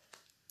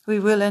 We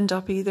will end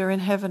up either in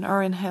heaven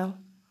or in hell.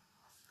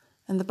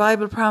 And the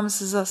Bible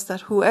promises us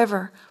that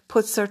whoever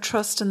puts their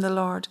trust in the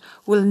Lord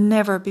will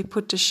never be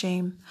put to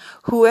shame.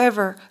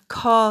 Whoever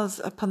calls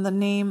upon the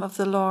name of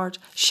the Lord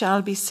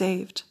shall be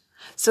saved.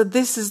 So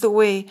this is the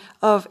way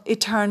of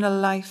eternal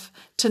life,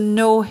 to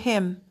know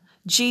him,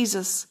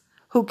 Jesus,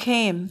 who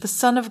came, the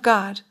Son of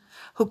God,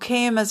 who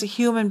came as a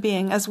human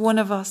being, as one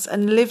of us,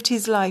 and lived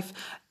his life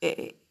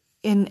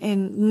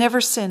in never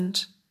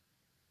sinned,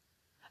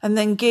 and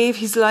then gave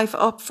his life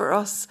up for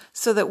us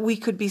so that we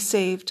could be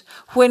saved.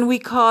 When we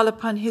call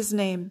upon his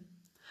name,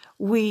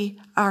 we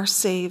are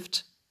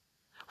saved.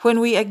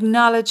 When we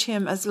acknowledge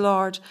him as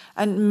Lord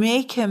and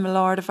make him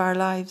Lord of our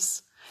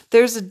lives.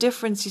 There's a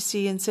difference, you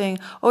see, in saying,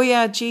 oh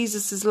yeah,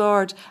 Jesus is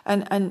Lord,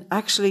 and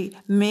actually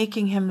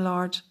making him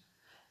Lord.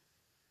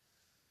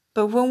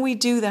 But when we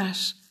do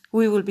that,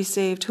 we will be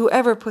saved.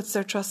 Whoever puts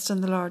their trust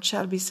in the Lord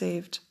shall be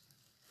saved.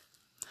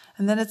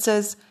 And then it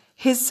says,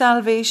 his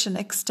salvation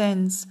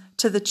extends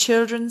to the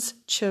children's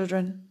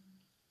children.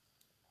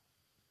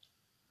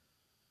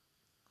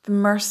 The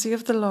mercy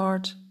of the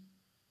Lord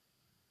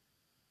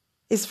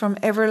is from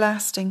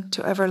everlasting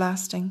to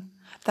everlasting.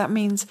 That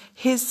means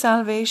his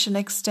salvation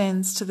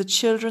extends to the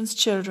children's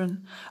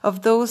children,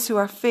 of those who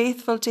are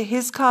faithful to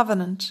his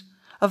covenant,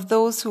 of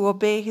those who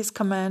obey his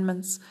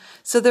commandments.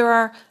 So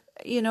there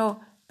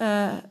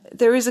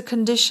is a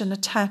condition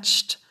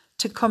attached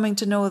to coming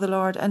to know the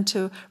Lord and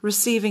to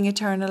receiving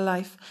eternal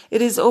life.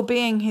 It is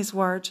obeying his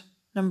word,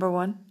 number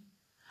one.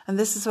 And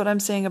this is what I'm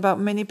saying about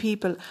many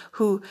people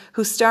who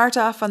start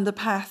off on the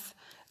path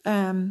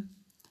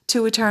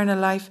to eternal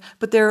life,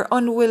 but they're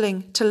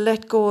unwilling to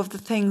let go of the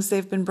things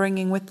they've been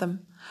bringing with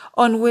them,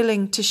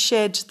 unwilling to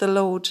shed the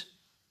load.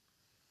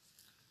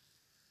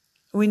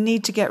 We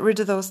need to get rid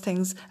of those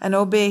things and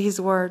obey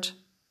his word.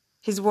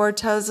 His word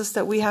tells us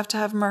that we have to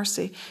have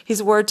mercy.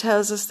 His word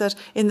tells us that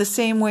in the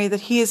same way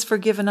that he has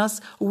forgiven us,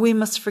 we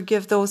must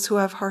forgive those who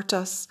have hurt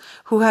us,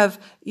 who have,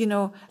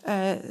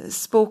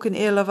 spoken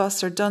ill of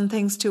us or done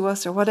things to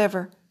us or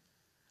whatever.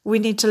 We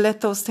need to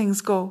let those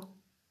things go.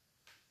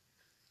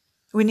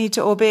 We need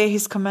to obey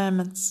his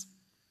commandments.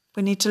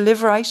 We need to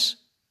live right.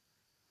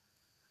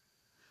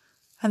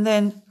 And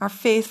then are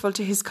faithful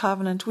to his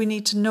covenant. We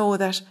need to know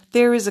that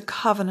there is a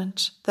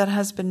covenant that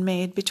has been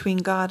made between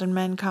God and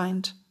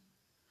mankind.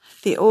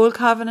 The old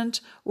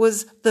covenant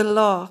was the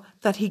law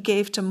that he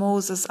gave to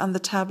Moses on the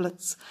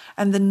tablets.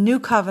 And the new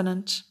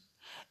covenant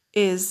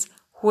is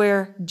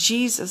where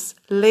Jesus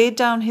laid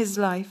down his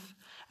life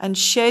and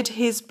shed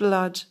his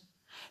blood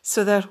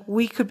so that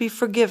we could be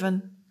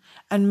forgiven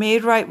and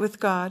made right with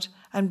God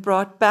and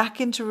brought back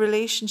into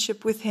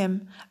relationship with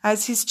him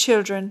as his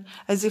children,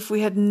 as if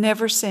we had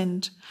never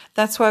sinned.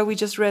 That's why we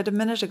just read a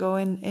minute ago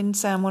in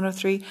Psalm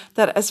 103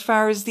 that as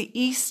far as the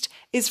east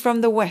is from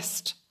the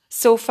west,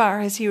 so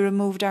far has he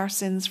removed our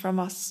sins from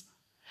us.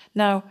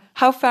 Now,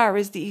 how far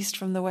is the east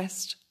from the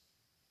west?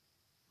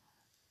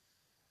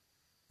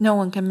 No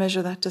one can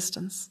measure that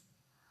distance.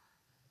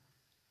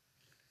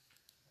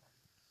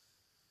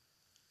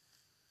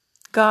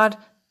 God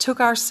took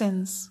our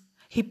sins.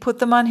 He put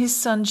them on his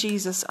son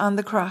Jesus on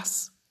the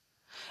cross.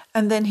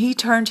 And then he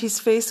turned his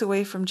face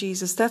away from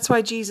Jesus. That's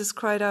why Jesus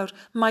cried out,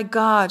 my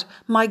God,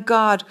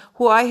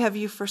 why have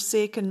you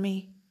forsaken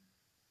me?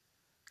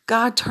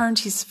 God turned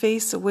his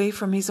face away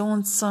from his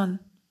own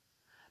son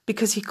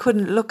because he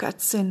couldn't look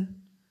at sin.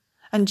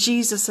 And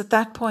Jesus at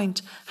that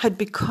point had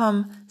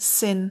become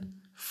sin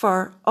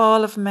for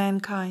all of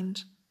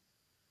mankind.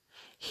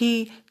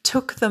 He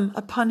took them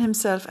upon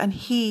himself and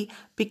he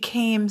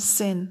became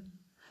sin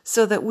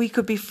so that we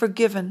could be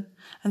forgiven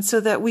and so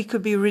that we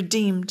could be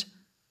redeemed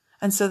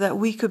and so that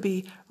we could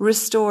be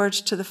restored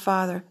to the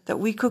Father, that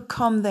we could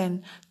come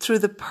then through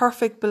the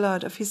perfect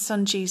blood of his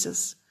son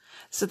Jesus,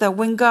 so that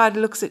when God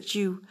looks at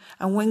you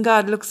and when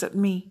God looks at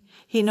me,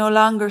 he no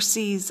longer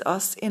sees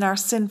us in our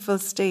sinful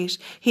state.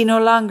 He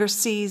no longer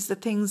sees the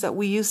things that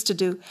we used to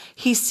do.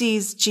 He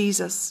sees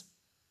Jesus.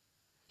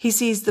 He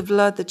sees the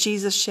blood that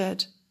Jesus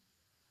shed.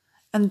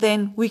 And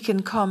then we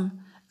can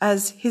come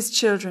as his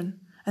children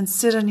and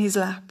sit on his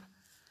lap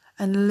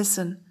and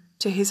listen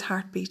to his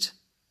heartbeat.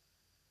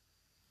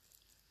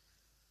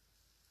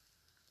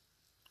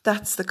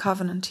 That's the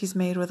covenant he's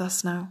made with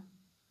us now.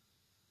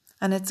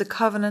 And it's a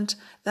covenant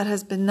that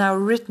has been now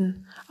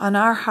written on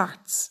our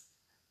hearts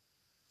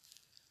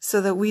so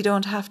that we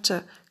don't have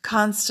to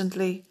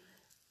constantly,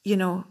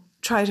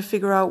 try to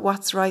figure out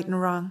what's right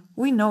and wrong.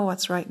 We know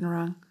what's right and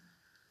wrong.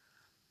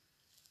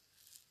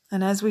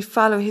 And as we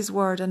follow his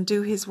word and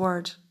do his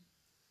word,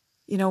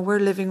 we're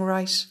living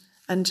right.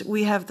 And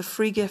we have the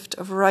free gift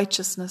of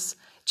righteousness.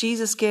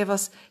 Jesus gave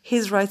us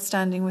his right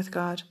standing with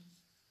God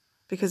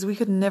because we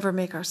could never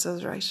make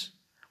ourselves right.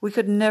 We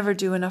could never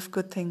do enough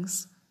good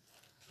things.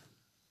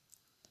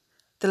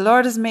 The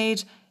Lord has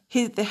made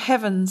the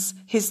heavens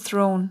his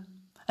throne,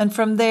 and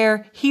from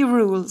there he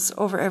rules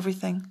over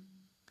everything.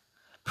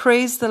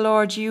 Praise the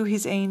Lord, you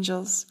his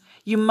angels,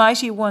 you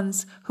mighty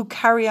ones who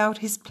carry out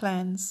his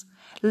plans,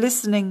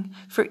 listening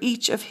for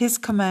each of his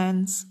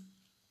commands.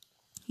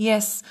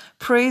 Yes,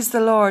 praise the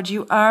Lord,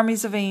 you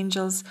armies of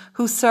angels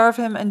who serve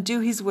him and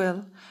do his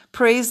will.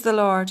 Praise the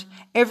Lord,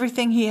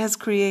 everything he has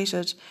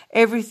created,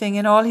 everything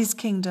in all his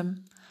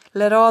kingdom.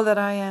 Let all that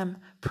I am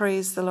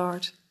praise the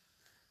Lord.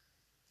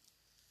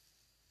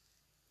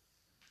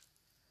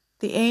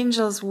 The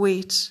angels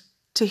wait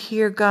to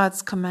hear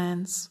God's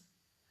commands.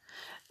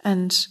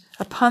 And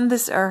upon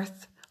this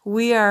earth,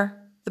 we are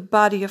the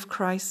body of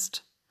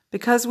Christ.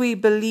 Because we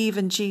believe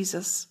in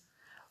Jesus,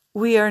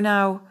 we are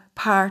now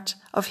part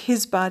of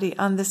his body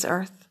on this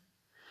earth.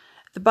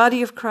 The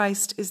body of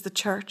Christ is the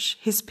church,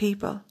 his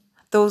people,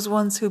 those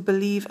ones who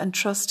believe and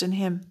trust in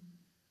him.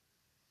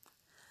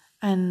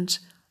 And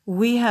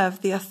we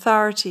have the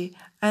authority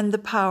and the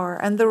power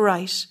and the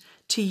right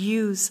to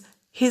use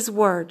his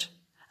word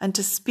and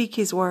to speak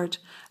his word.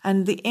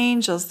 And the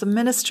angels, the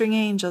ministering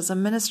angels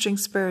and ministering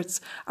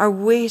spirits are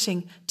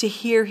waiting to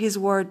hear his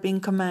word being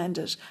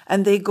commanded.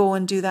 And they go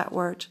and do that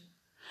word.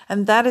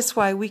 And that is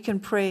why we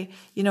can pray,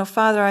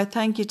 Father, I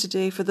thank you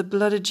today for the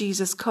blood of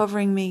Jesus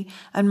covering me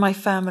and my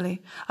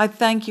family. I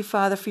thank you,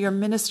 Father, for your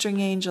ministering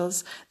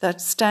angels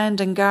that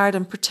stand and guard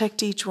and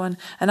protect each one.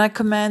 And I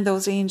command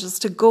those angels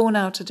to go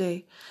now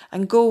today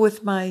and go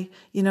with my,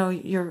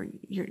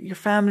 your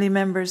family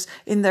members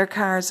in their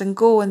cars and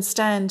go and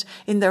stand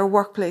in their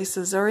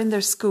workplaces or in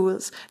their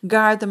schools.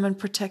 Guard them and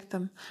protect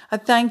them. I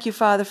thank you,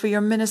 Father, for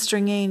your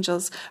ministering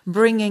angels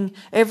bringing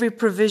every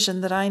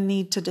provision that I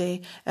need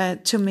today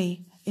to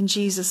me. In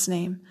Jesus'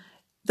 name.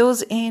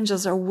 Those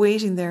angels are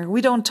waiting there. We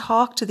don't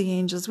talk to the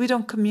angels. We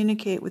don't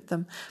communicate with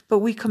them, but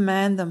we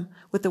command them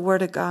with the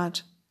word of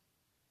God.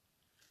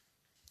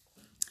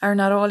 Are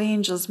not all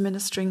angels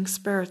ministering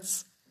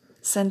spirits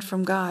sent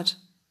from God?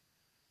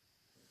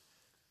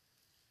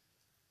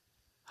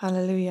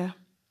 Hallelujah.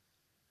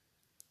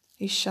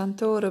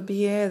 Ishantoro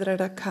biedra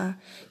da ka,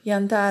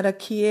 yandara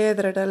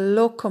kiedra da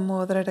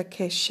locomodra da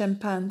ke,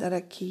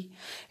 shempandara ki,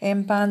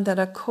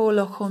 empandara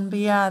kolo con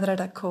biadra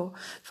da ko.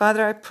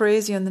 Father, I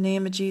praise you in the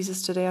name of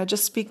Jesus today. I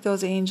just speak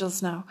those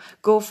angels now.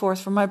 Go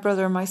forth for my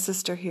brother and my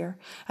sister here,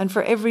 and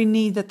for every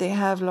need that they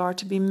have, Lord,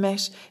 to be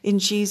met in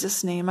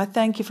Jesus' name. I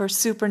thank you for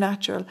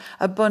supernatural,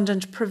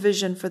 abundant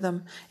provision for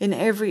them in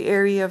every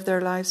area of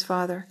their lives,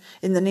 Father,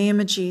 in the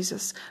name of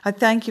Jesus. I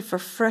thank you for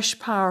fresh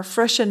power,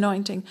 fresh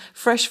anointing,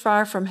 fresh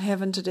fire from heaven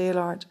today,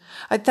 Lord.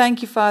 I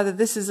thank you, Father,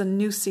 this is a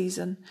new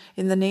season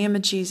in the name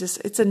of Jesus.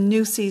 It's a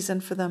new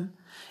season for them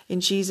in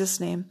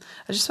Jesus' name.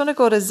 I just want to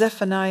go to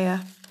Zephaniah.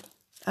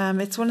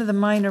 It's one of the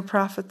minor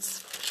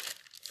prophets.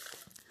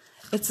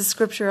 It's a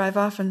scripture I've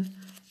often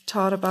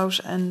taught about,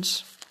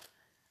 and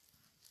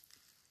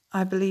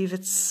I believe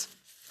it's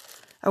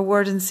a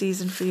word in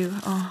season for you.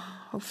 Oh,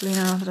 hopefully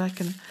now that I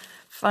can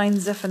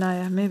find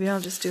Zephaniah. Maybe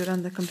I'll just do it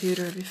on the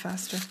computer. It'll be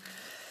faster.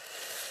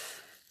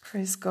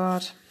 Praise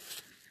God.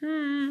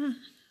 1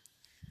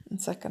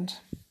 second.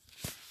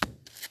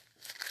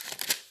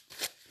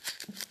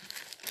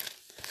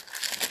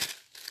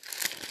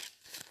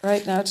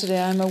 Right now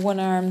today I'm a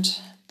one-armed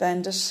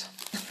bandit.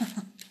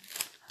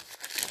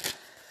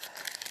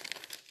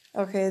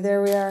 Okay,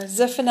 there we are.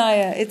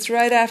 Zephaniah. It's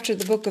right after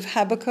the book of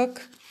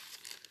Habakkuk,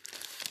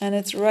 and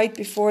it's right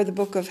before the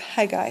book of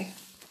Haggai.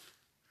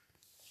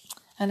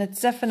 And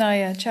it's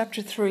Zephaniah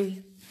chapter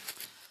 3.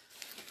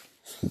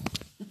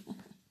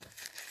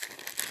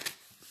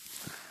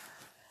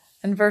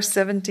 And verse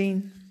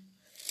 17.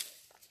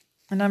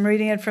 And I'm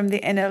reading it from the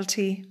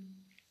NLT.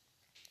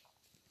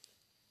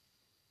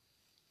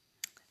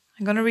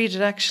 I'm going to read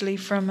it actually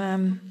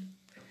from,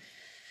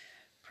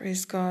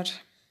 praise God,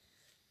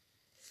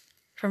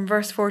 from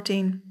verse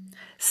 14.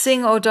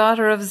 Sing, O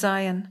daughter of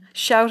Zion,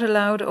 shout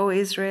aloud, O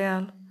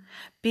Israel.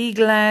 Be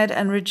glad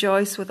and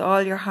rejoice with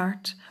all your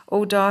heart,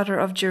 O daughter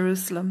of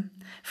Jerusalem.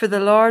 For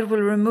the Lord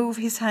will remove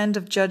his hand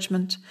of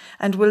judgment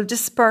and will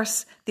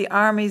disperse the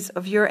armies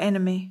of your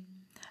enemy.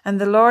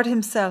 And the Lord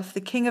himself, the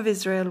King of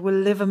Israel, will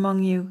live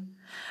among you.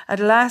 At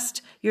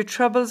last your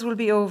troubles will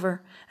be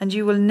over, and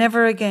you will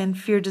never again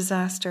fear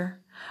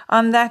disaster.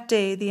 On that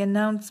day the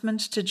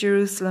announcement to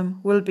Jerusalem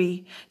will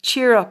be,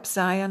 cheer up,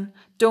 Zion,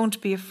 don't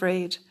be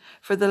afraid,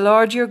 for the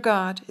Lord your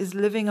God is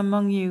living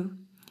among you.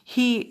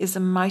 He is a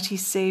mighty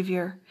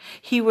Saviour.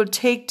 He will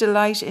take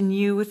delight in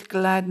you with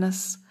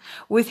gladness.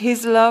 With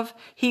his love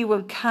he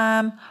will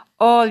calm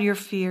all your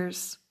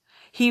fears.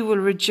 He will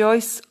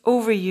rejoice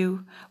over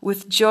you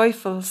with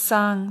joyful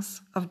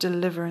songs of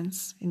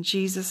deliverance. In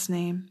Jesus'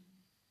 name.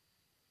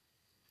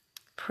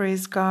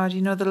 Praise God.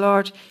 You know, the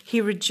Lord, he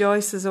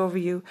rejoices over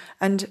you.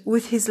 And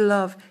with his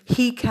love,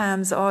 he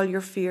calms all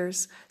your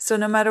fears. So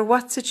no matter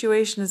what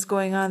situation is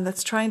going on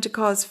that's trying to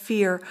cause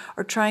fear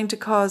or trying to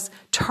cause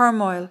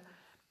turmoil,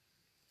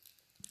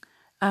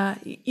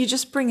 you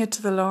just bring it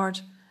to the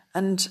Lord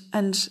and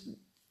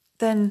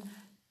then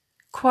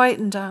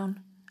quieten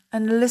down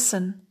and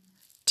listen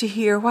to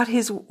hear what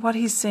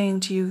he's saying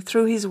to you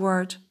through his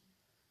word,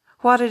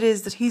 what it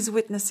is that he's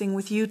witnessing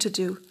with you to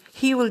do.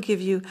 He will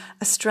give you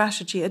a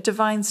strategy, a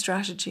divine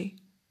strategy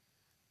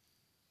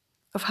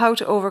of how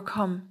to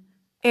overcome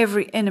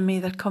every enemy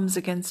that comes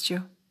against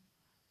you.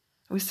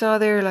 We saw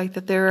there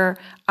that there are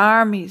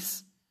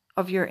armies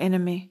of your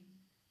enemy,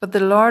 but the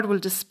Lord will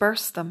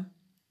disperse them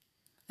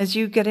as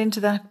you get into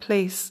that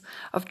place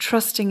of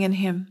trusting in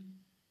him.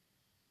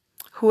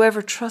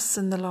 Whoever trusts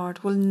in the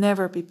Lord will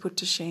never be put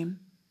to shame.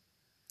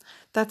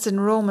 That's in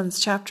Romans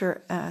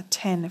chapter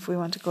 10, if we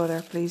want to go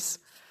there, please.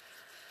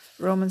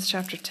 Romans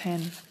chapter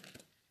 10.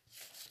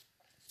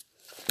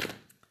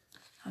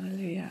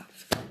 Hallelujah.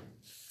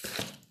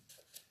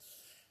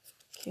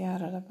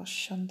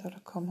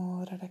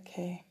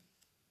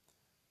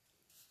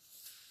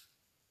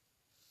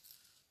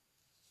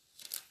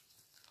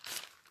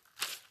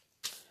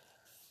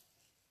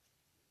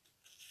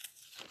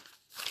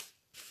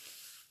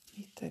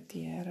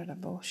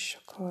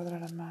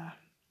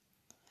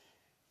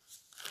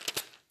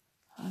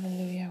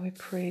 Hallelujah. We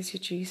praise you,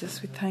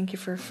 Jesus. We thank you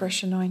for a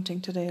fresh anointing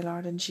today,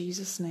 Lord, in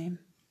Jesus' name.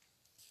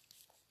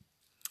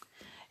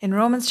 In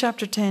Romans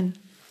chapter 10,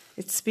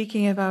 it's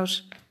speaking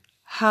about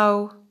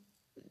how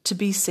to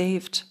be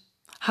saved,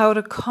 how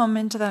to come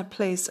into that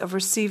place of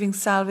receiving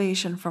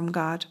salvation from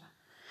God.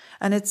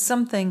 And it's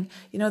something,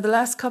 the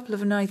last couple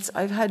of nights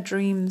I've had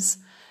dreams,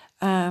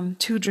 2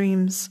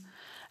 dreams,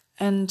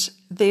 and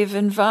they've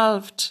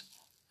involved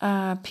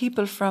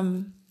people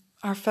from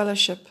our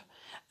fellowship,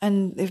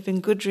 and they've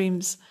been good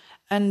dreams.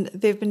 And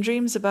they've been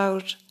dreams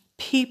about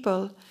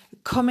people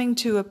coming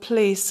to a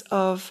place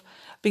of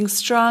being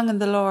strong in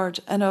the Lord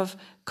and of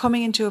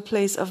coming into a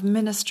place of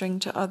ministering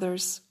to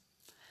others.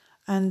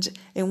 And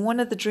in one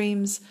of the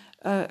dreams,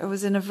 I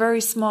was in a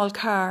very small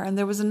car, and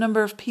there was a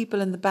number of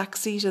people in the back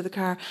seat of the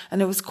car,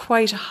 and it was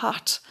quite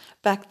hot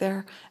back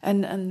there,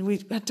 and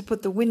we had to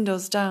put the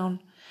windows down.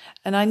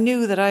 And I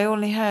knew that I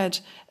only had,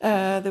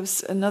 there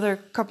was another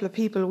couple of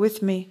people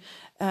with me,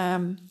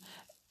 and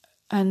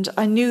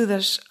I knew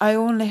that I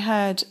only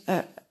had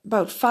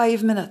about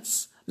 5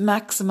 minutes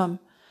maximum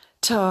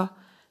to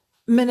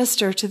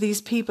minister to these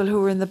people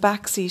who were in the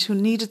back seat who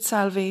needed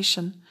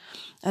salvation.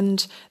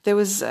 And there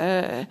was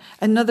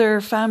another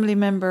family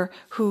member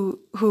who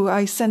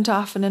I sent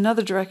off in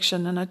another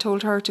direction, and I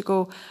told her to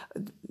go.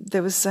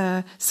 There was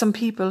some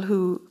people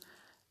who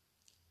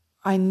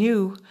I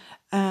knew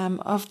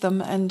of them,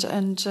 and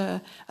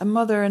a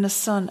mother and a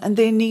son, and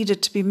they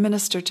needed to be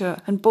ministered to,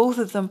 and both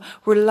of them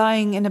were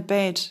lying in a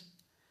bed,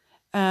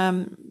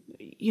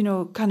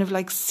 kind of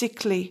like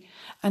sickly,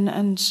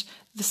 and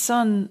the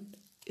son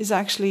is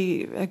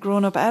actually a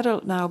grown-up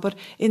adult now, but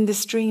in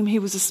this dream he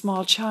was a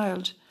small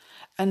child,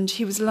 and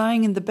he was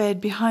lying in the bed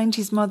behind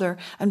his mother,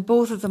 and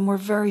both of them were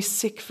very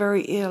sick,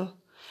 very ill,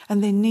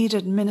 and they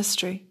needed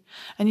ministry.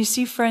 And you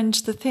see, friend,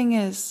 the thing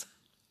is,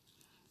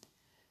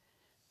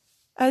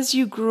 as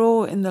you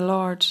grow in the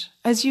Lord,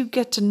 as you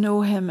get to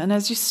know him, and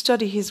as you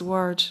study his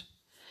word,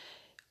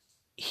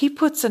 he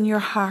puts in your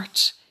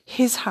heart,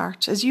 his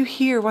heart, as you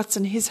hear what's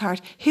in his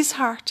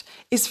heart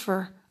is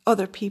for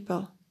other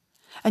people.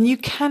 And you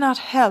cannot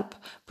help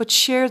but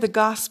share the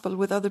gospel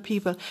with other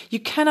people. You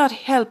cannot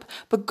help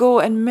but go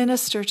and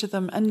minister to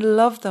them and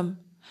love them.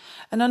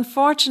 And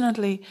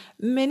unfortunately,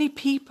 many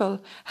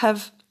people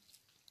have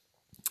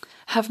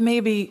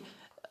maybe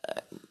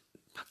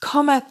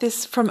come at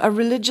this from a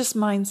religious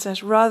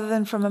mindset rather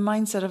than from a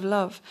mindset of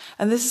love.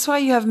 And this is why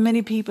you have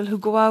many people who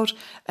go out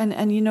and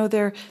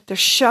they're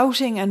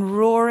shouting and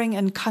roaring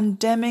and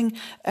condemning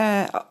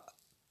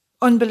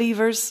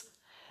unbelievers.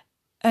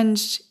 And,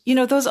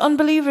 those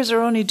unbelievers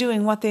are only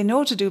doing what they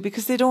know to do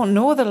because they don't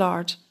know the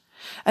Lord.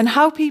 And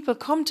how people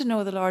come to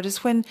know the Lord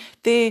is when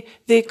they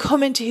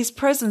come into his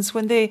presence,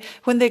 when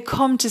they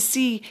come to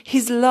see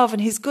his love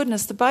and his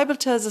goodness. The Bible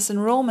tells us in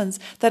Romans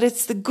that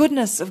it's the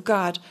goodness of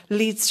God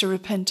leads to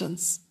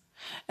repentance.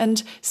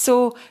 And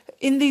so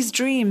in these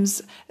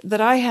dreams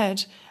that I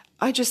had,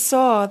 I just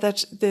saw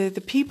that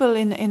the people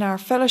in our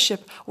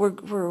fellowship were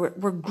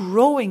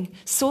growing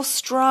so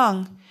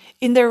strong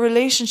in their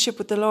relationship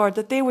with the Lord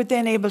that they were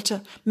then able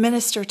to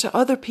minister to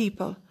other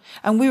people.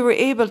 And we were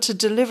able to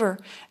deliver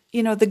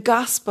the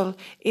gospel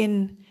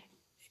in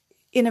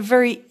a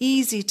very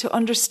easy to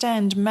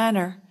understand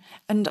manner.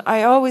 And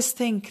I always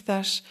think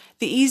that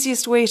the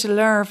easiest way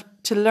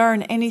to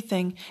learn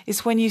anything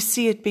is when you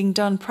see it being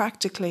done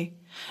practically.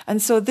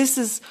 And so this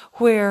is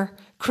where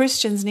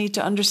Christians need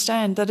to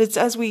understand that it's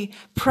as we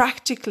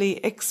practically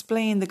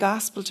explain the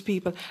gospel to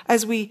people,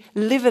 as we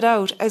live it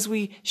out, as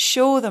we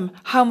show them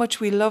how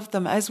much we love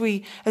them, as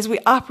we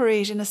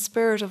operate in a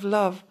spirit of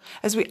love,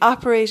 as we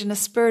operate in a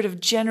spirit of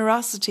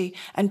generosity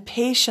and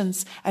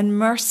patience and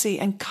mercy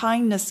and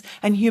kindness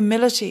and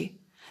humility,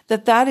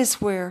 that is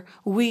where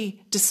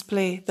we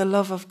display the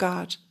love of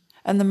God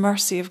and the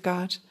mercy of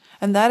God.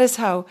 And that is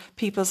how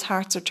people's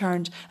hearts are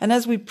turned. And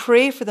as we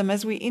pray for them,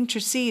 as we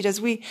intercede, as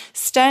we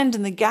stand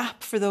in the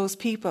gap for those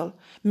people,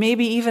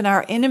 maybe even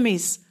our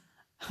enemies,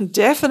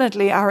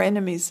 definitely our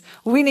enemies,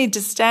 we need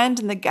to stand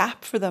in the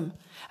gap for them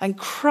and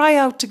cry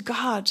out to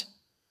God.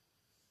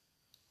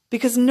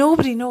 Because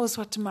nobody knows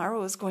what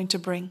tomorrow is going to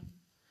bring.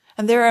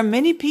 And there are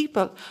many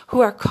people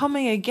who are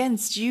coming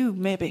against you,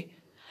 maybe.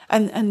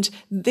 And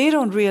they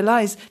don't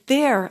realize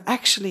they are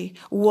actually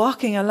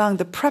walking along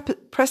the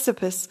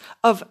precipice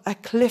of a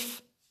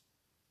cliff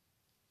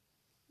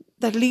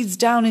that leads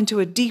down into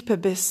a deep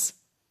abyss.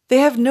 They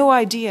have no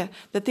idea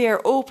that they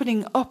are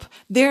opening up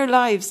their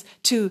lives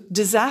to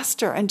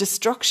disaster and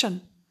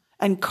destruction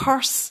and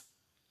curse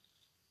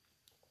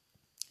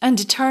and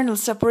eternal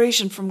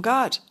separation from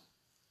God.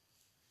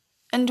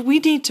 And we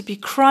need to be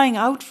crying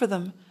out for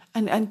them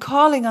and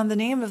calling on the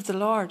name of the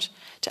Lord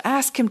to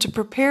ask him to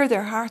prepare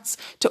their hearts,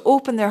 to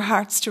open their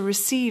hearts to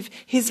receive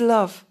his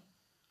love,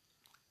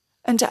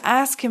 and to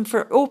ask him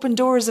for open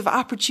doors of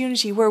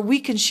opportunity where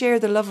we can share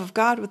the love of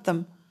God with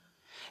them,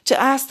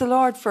 to ask the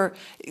Lord for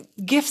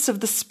gifts of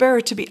the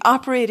Spirit to be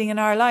operating in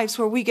our lives,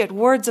 where we get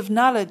words of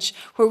knowledge,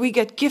 where we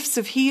get gifts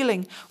of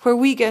healing, where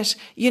we get,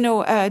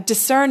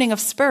 discerning of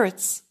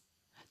spirits,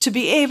 to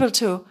be able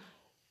to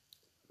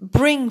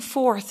bring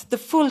forth the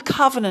full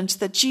covenant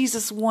that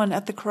Jesus won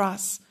at the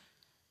cross.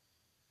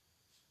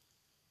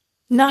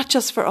 Not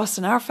just for us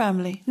and our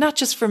family, not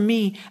just for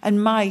me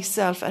and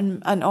myself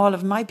and all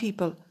of my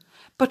people,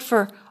 but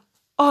for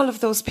all of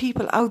those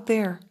people out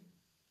there.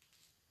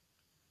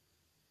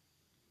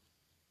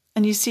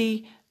 And you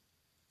see,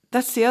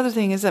 that's the other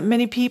thing, is that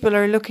many people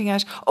are looking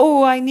at,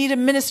 I need a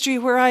ministry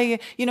where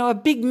a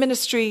big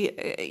ministry,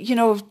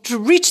 to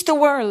reach the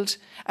world.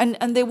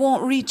 And they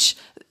won't reach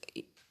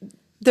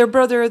their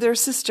brother or their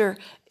sister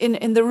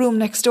in the room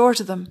next door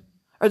to them.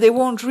 Or they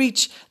won't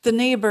reach the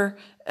neighbour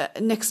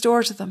next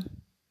door to them.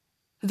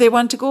 They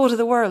want to go to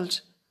the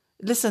world.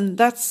 Listen,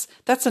 that's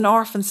an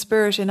orphan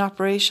spirit in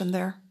operation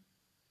there.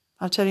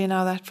 I'll tell you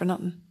now that for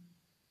nothing.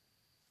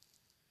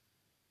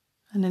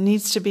 And it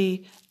needs to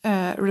be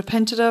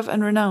repented of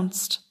and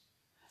renounced.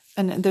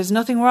 And there's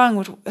nothing wrong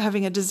with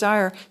having a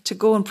desire to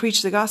go and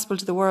preach the gospel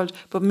to the world,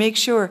 but make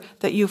sure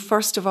that you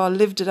first of all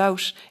lived it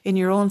out in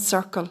your own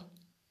circle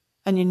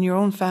and in your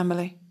own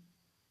family,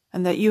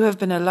 and that you have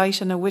been a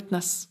light and a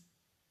witness.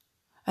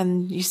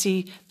 And you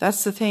see,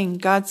 that's the thing.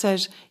 God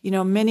said,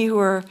 many who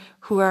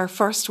are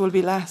first will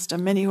be last,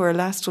 and many who are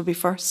last will be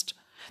first.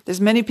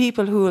 There's many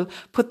people who will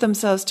put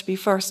themselves to be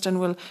first and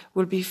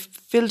will be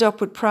filled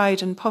up with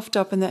pride and puffed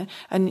up and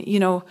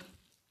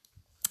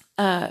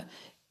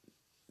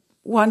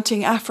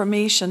wanting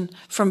affirmation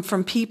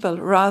from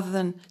people rather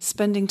than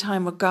spending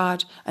time with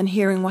God and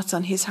hearing what's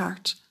on his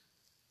heart.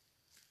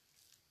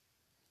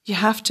 You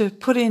have to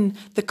put in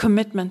the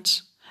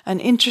commitment.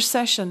 And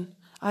intercession,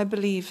 I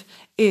believe,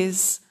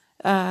 is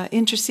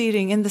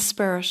interceding in the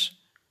Spirit,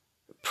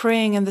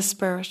 praying in the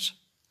Spirit,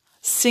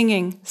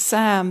 singing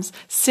psalms,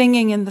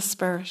 singing in the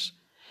Spirit,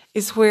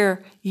 is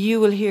where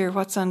you will hear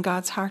what's on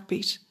God's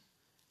heartbeat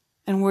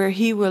and where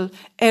he will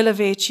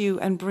elevate you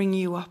and bring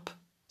you up.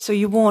 So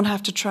you won't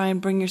have to try and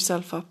bring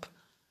yourself up.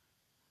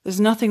 There's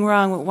nothing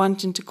wrong with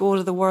wanting to go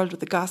to the world with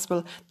the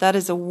gospel. That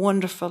is a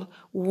wonderful,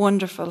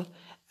 wonderful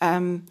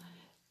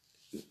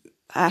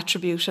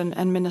attribute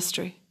and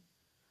ministry.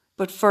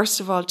 But first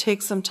of all,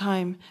 take some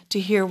time to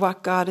hear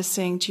what God is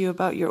saying to you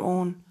about your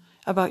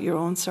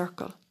own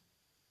circle.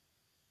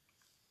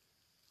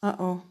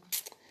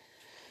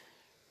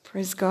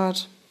 Praise God.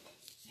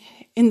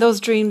 In those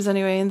dreams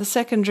anyway, in the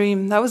second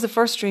dream, that was the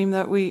first dream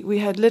that we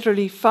had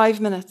literally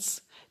 5 minutes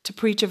to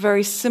preach a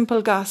very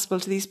simple gospel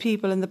to these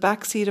people in the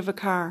back seat of a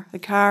car. A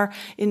car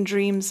in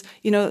dreams.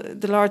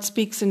 The Lord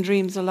speaks in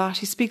dreams a lot.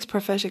 He speaks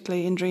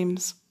prophetically in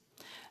dreams.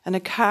 And a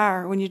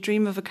car, when you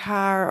dream of a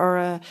car or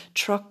a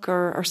truck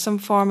or some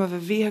form of a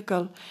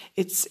vehicle,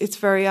 it's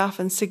very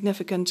often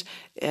significant,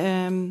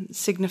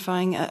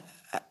 signifying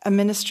a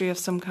ministry of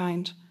some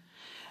kind.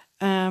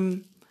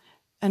 And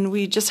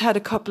we just had a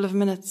couple of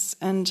minutes,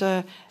 and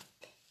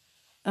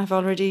I've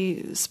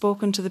already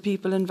spoken to the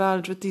people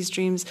involved with these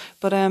dreams,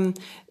 but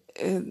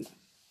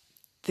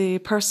the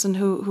person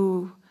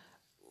who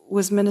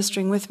was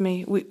ministering with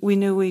me, we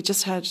knew we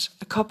just had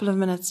a couple of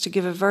minutes to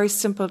give a very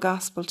simple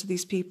gospel to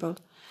these people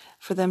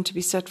for them to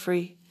be set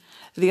free.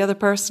 The other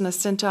person is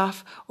sent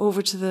off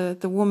over to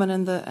the woman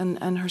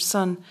and her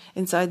son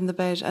inside in the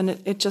bed, and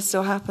it just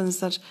so happens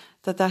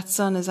that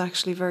son is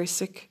actually very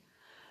sick.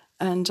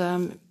 And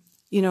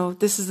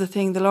this is the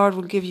thing, the Lord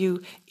will give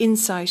you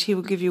insight, He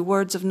will give you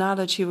words of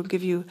knowledge, He will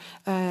give you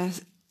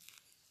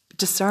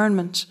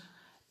discernment,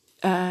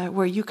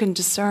 where you can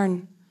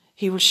discern.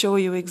 He will show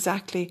you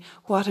exactly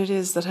what it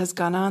is that has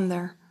gone on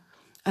there,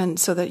 and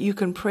so that you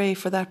can pray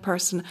for that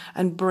person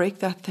and break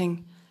that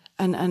thing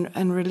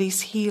and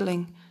release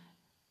healing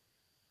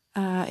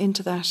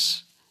into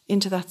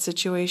that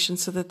situation,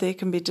 so that they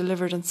can be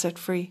delivered and set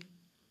free.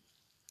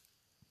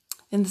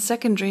 In the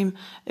second dream,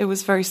 it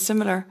was very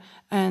similar,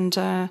 and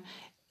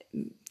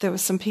there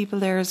was some people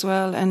there as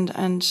well, and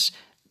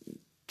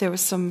there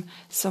was some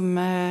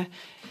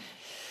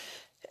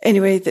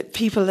the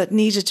people that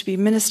needed to be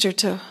ministered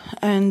to.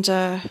 And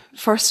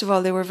first of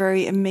all, they were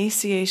very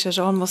emaciated,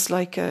 almost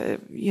like the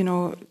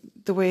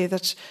way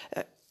that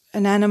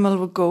an animal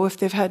would go if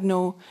they've had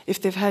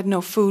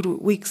no food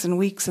weeks and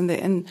weeks,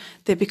 and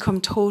they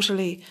become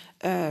totally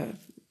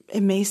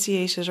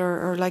emaciated,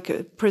 or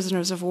like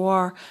prisoners of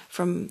war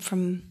from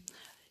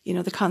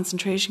the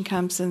concentration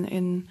camps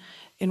in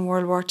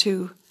World War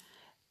II.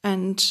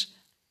 And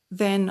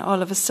then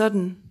all of a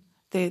sudden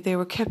they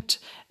were kept,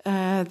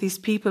 these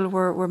people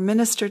were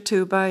ministered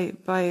to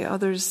by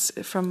others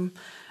from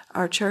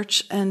our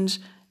church, and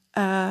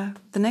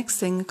the next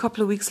thing, a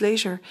couple of weeks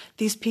later,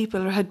 these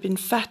people had been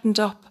fattened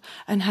up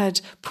and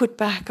had put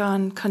back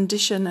on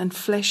condition and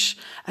flesh,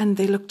 and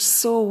they looked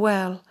so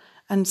well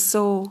and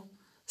so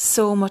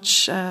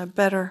much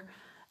better.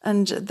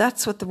 And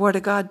that's what the Word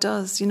of God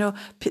does.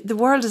 The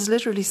world is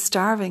literally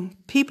starving.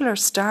 People are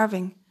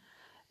starving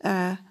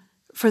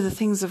for the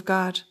things of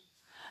God.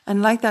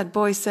 And like that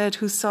boy said,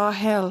 who saw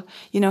hell,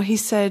 he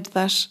said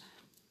that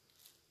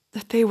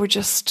they were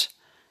just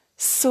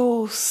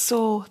so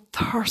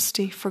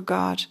thirsty for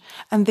God,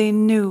 and they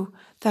knew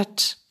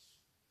that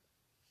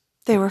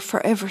they were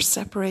forever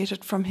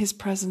separated from His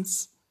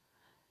presence,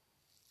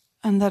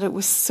 and that it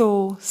was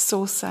so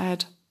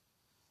sad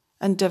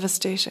and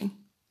devastating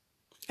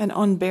and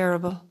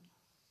unbearable.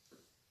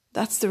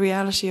 That's the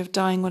reality of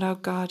dying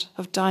without God,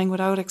 of dying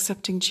without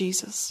accepting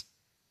Jesus,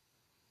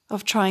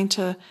 of trying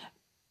to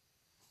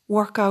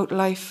work out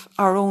life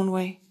our own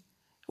way,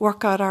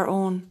 work out our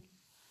own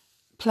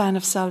plan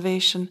of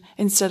salvation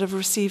instead of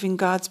receiving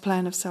God's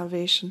plan of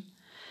salvation.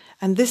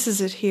 And this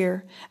is it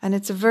here. And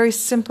it's a very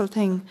simple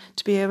thing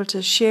to be able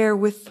to share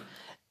with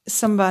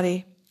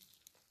somebody,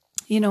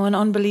 an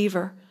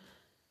unbeliever,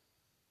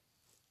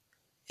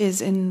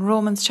 is in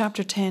Romans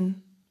chapter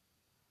 10,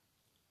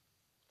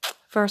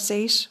 verse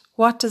 8.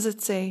 What does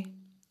it say?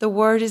 The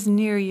word is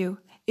near you.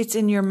 It's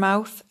in your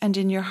mouth and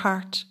in your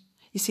heart.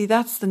 You see,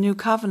 that's the new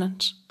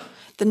covenant.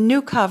 The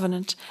new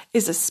covenant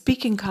is a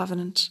speaking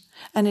covenant,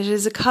 and it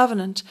is a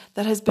covenant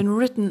that has been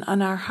written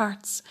on our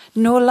hearts.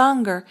 No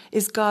longer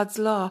is God's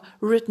law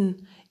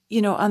written,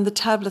 on the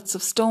tablets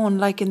of stone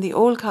like in the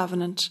old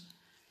covenant.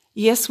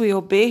 Yes, we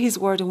obey His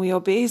word and we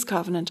obey His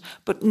covenant,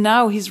 but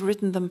now He's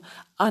written them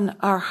on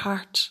our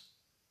heart.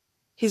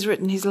 He's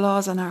written His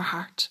laws on our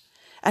heart,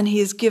 and He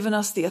has given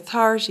us the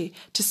authority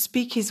to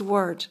speak His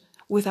word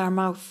with our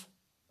mouth.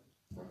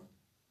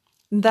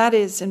 And that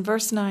is, in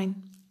verse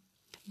 9,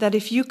 that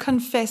if you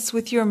confess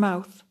with your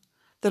mouth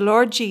the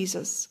Lord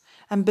Jesus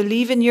and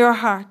believe in your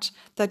heart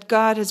that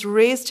God has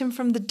raised Him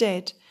from the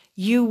dead,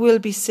 you will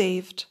be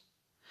saved.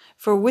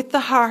 For with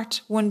the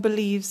heart one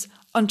believes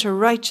unto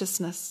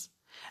righteousness,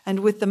 and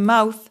with the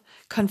mouth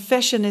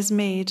confession is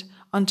made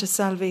unto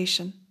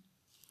salvation.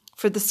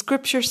 For the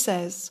Scripture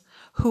says,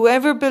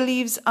 whoever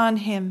believes on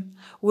Him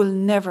will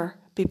never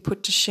be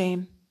put to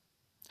shame.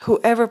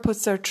 Whoever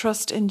puts their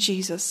trust in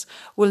Jesus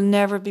will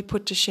never be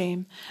put to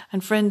shame.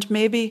 And friend,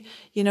 maybe,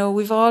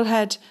 we've all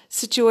had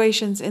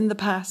situations in the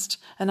past,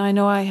 and I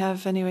know I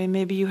have anyway,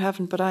 maybe you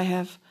haven't, but I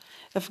have.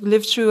 I've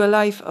lived through a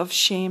life of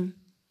shame,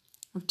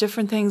 of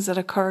different things that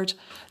occurred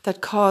that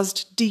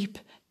caused deep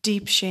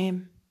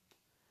shame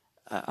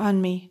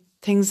on me.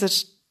 Things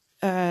that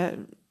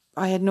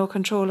I had no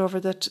control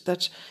over,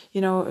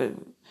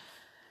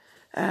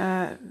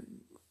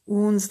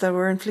 wounds that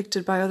were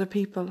inflicted by other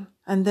people.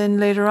 And then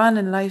later on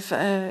in life,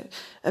 a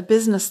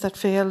business that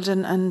failed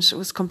and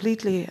was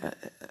completely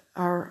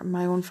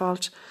my own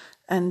fault,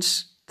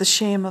 and the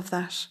shame of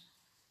that.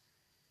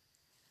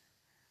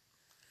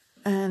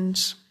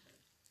 And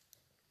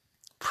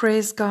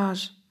Praise God.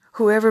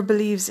 Whoever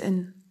believes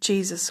in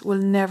Jesus will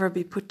never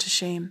be put to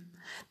shame.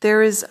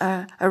 There is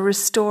a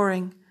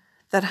restoring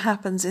that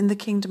happens in the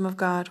kingdom of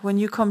God when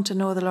you come to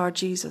know the Lord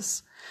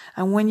Jesus.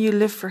 And when you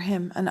live for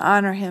him and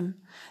honor him,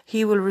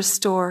 he will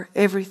restore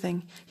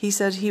everything. He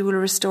said he will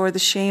restore the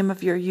shame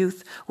of your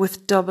youth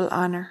with double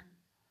honor.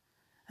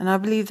 And I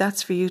believe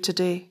that's for you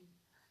today,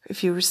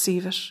 if you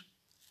receive it.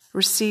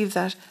 Receive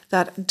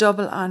that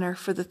double honor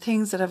for the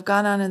things that have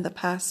gone on in the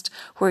past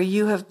where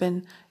you have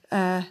been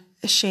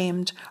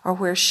ashamed, or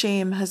where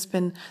shame has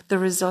been the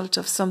result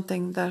of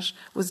something that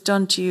was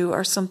done to you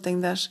or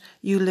something that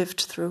you lived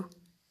through.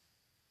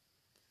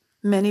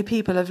 Many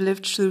people have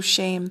lived through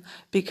shame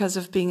because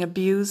of being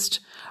abused,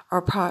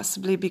 or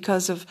possibly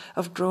because of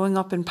growing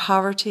up in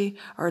poverty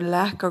or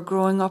lack, or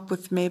growing up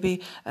with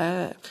maybe,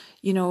 parents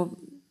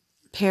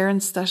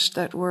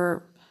that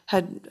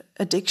had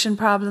addiction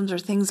problems or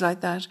things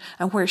like that,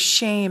 and where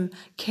shame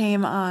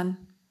came on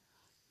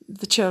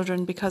the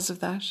children because of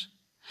that.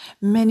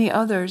 Many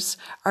others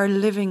are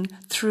living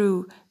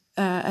through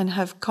and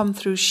have come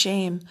through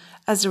shame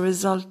as a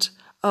result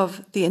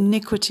of the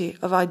iniquity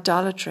of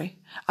idolatry.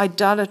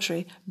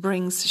 Idolatry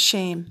brings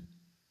shame.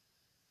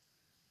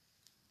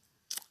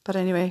 But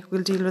anyway,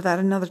 we'll deal with that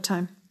another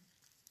time.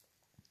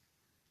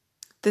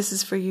 This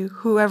is for you.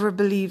 Whoever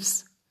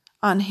believes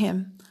on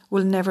him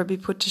will never be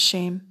put to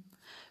shame.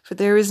 For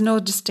there is no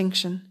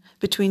distinction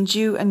between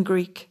Jew and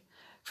Greek,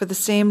 for the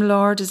same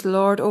Lord is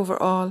Lord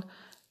over all,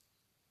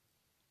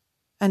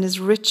 and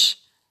is rich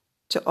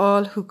to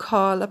all who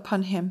call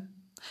upon him.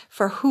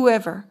 For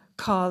whoever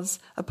calls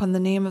upon the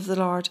name of the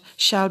Lord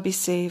shall be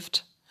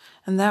saved.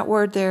 And that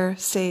word there,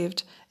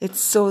 saved,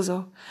 it's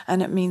sozo,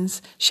 and it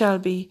means shall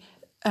be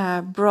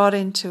brought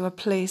into a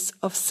place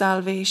of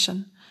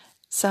salvation.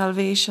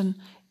 Salvation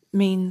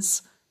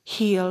means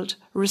healed,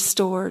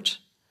 restored,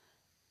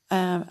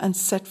 and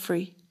set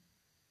free.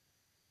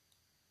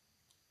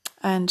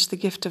 And the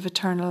gift of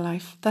eternal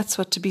life. That's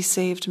what to be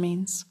saved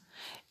means.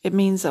 It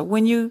means that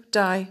when you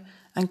die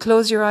and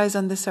close your eyes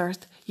on this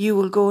earth, you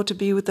will go to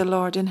be with the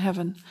Lord in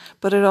heaven.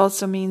 But it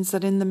also means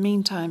that in the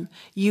meantime,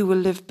 you will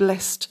live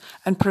blessed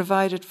and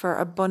provided for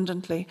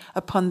abundantly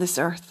upon this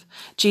earth.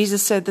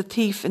 Jesus said the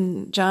thief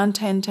in John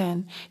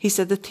 10:10, he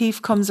said the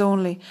thief comes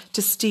only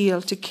to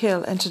steal, to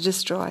kill and to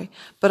destroy.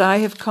 But I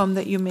have come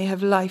that you may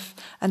have life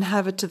and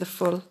have it to the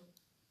full.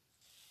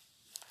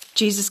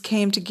 Jesus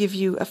came to give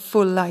you a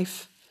full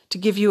life, to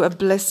give you a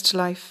blessed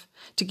life,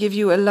 to give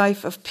you a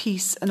life of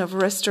peace and of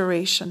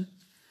restoration,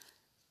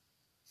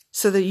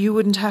 so that you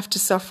wouldn't have to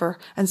suffer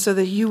and so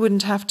that you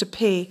wouldn't have to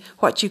pay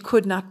what you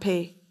could not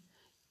pay.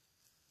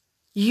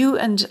 You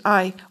and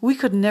I, we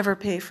could never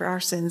pay for our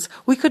sins.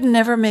 We could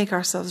never make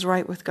ourselves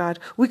right with God.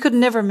 We could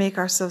never make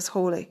ourselves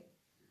holy.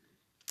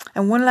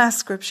 And one last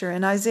scripture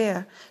in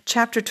Isaiah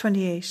chapter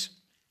 28,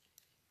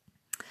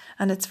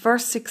 and it's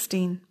verse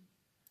 16.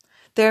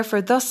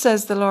 Therefore, thus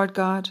says the Lord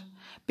God,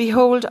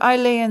 behold, I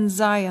lay in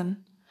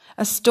Zion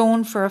a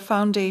stone for a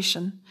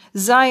foundation.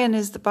 Zion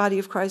is the body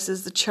of Christ,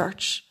 is the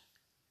church.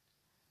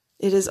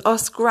 It is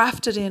us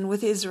grafted in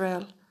with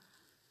Israel,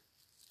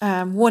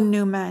 one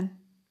new man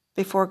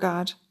before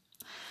God.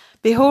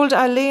 Behold,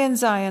 I lay in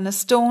Zion a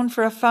stone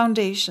for a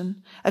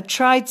foundation, a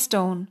tried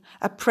stone,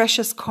 a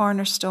precious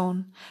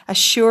cornerstone, a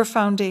sure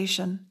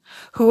foundation.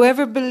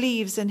 Whoever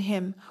believes in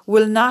him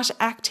will not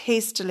act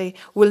hastily,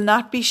 will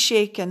not be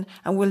shaken,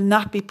 and will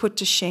not be put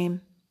to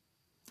shame.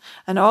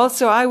 And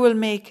also I will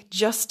make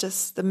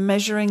justice the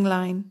measuring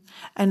line,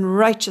 and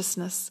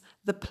righteousness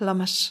the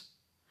plummet.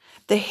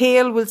 The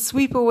hail will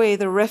sweep away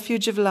the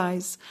refuge of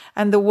lies,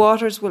 and the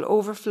waters will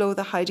overflow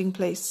the hiding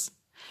place.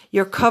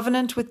 Your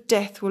covenant with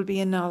death will be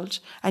annulled,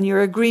 and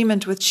your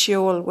agreement with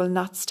Sheol will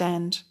not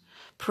stand.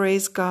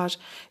 Praise God.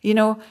 You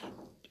know,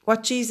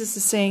 what Jesus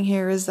is saying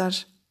here is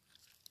that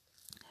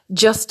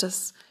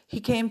justice, he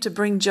came to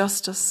bring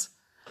justice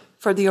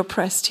for the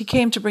oppressed. He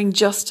came to bring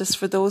justice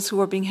for those who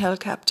were being held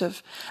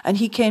captive, and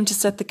he came to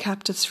set the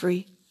captives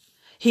free.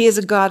 He is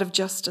a God of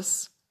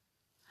justice.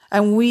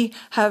 And we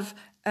have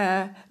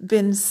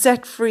been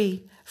set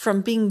free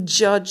from being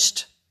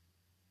judged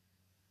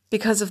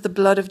because of the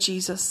blood of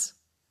Jesus.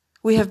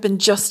 We have been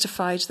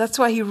justified. That's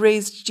why he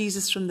raised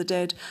Jesus from the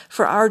dead,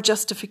 for our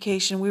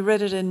justification. We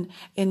read it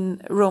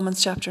in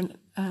Romans chapter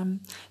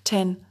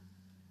 10.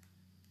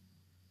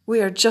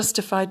 We are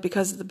justified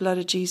because of the blood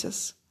of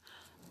Jesus.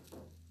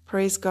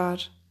 Praise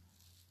God.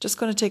 Just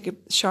going to take a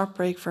sharp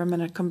break for a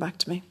minute. Come back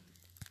to me.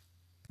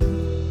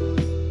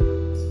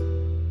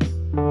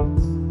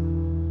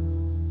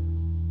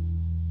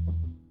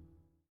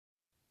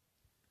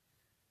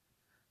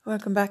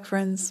 Welcome back,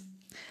 friends.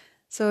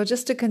 So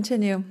just to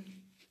continue,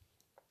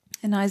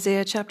 in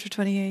Isaiah chapter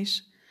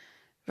 28,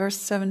 verse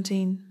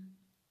 16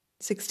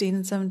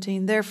 and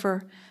 17,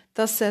 therefore,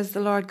 thus says the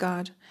Lord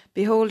God,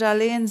 behold, I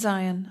lay in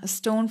Zion a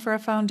stone for a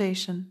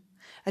foundation,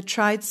 a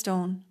tried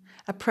stone,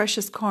 a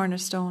precious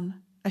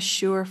cornerstone, a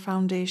sure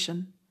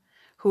foundation.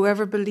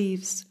 Whoever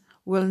believes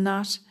will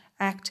not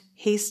act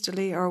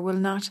hastily, or will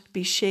not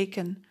be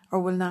shaken, or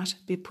will not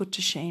be put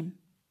to shame.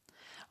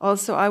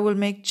 Also, I will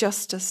make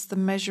justice the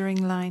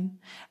measuring line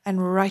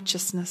and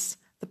righteousness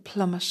the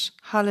plummet.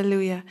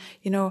 Hallelujah.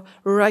 You know,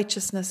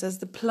 righteousness as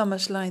the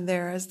plummet line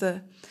there, as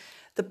the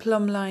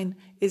plumb line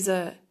is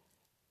a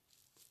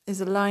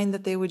line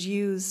that they would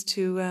use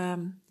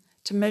to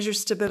measure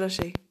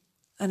stability,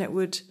 and it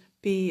would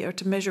be, or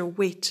to measure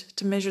weight,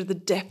 to measure the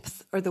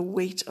depth or the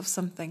weight of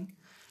something.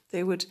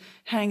 They would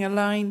hang a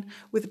line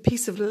with a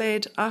piece of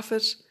lead off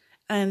it,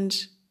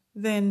 and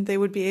then they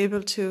would be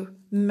able to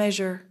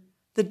measure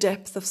the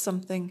depth of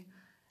something,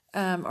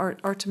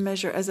 or to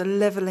measure as a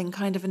leveling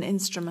kind of an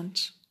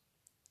instrument.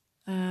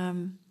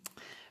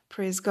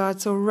 Praise God.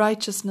 So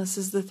righteousness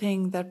is the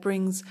thing that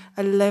brings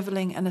a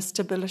leveling and a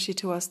stability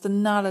to us. The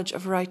knowledge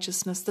of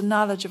righteousness, the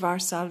knowledge of our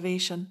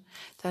salvation,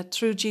 that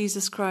through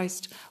Jesus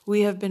Christ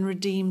we have been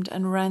redeemed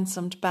and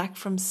ransomed back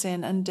from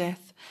sin and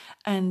death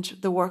and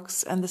the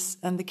works and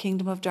the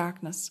kingdom of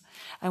darkness.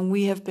 And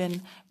we have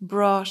been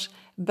brought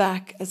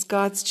back as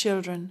God's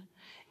children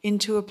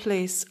into a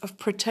place of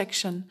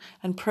protection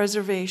and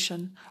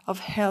preservation, of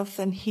health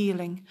and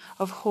healing,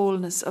 of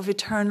wholeness, of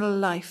eternal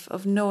life,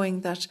 of knowing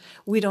that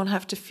we don't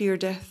have to fear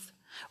death.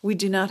 We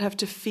do not have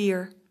to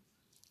fear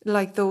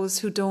like those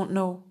who don't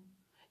know.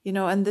 You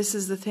know, and this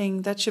is the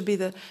thing, that should be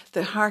the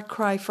heart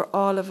cry for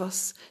all of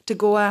us, to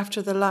go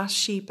after the lost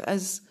sheep,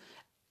 as,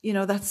 you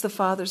know, that's the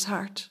Father's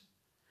heart.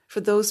 For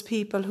those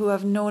people who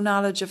have no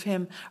knowledge of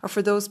him, or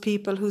for those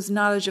people whose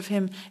knowledge of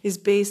him is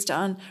based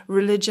on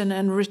religion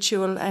and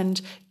ritual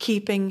and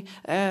keeping,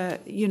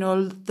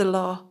 the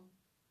law.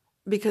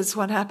 Because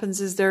what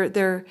happens is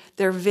they're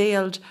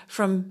veiled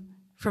from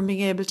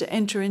being able to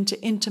enter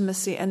into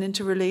intimacy and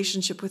into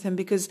relationship with him,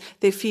 because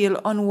they feel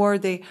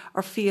unworthy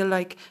or feel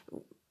like,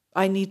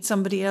 I need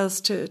somebody else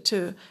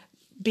to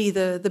be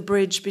the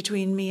bridge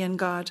between me and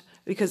God,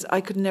 because I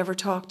could never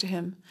talk to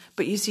him.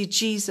 But you see,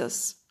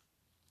 Jesus,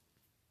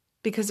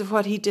 because of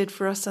what he did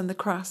for us on the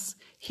cross,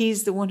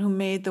 he's the one who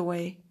made the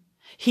way.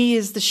 He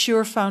is the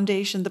sure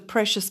foundation, the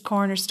precious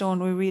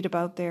cornerstone we read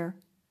about there.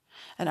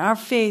 And our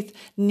faith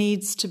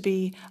needs to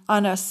be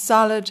on a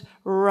solid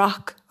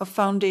rock of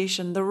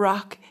foundation. The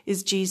rock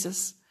is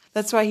Jesus.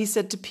 That's why he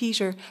said to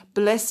Peter,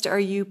 "Blessed are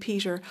you,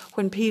 Peter,"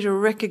 when Peter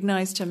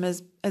recognized him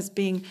as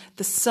being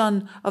the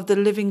Son of the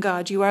living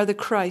God. You are the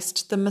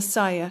Christ, the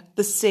Messiah,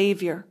 the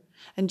Savior.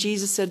 And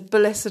Jesus said,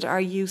 "Blessed are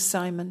you,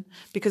 Simon,"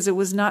 because it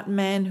was not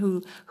man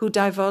who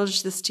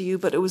divulged this to you,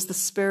 but it was the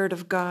Spirit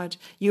of God.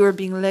 You are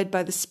being led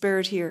by the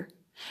Spirit here.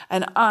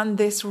 And on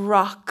this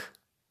rock,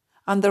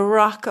 on the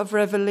rock of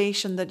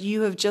revelation that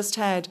you have just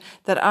had,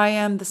 that I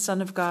am the Son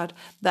of God,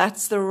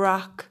 that's the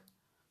rock.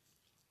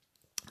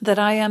 That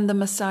I am the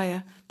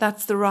Messiah,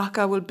 that's the rock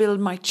I will build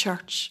my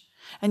church.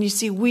 And you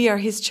see, we are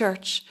his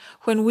church.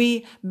 When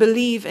we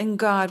believe in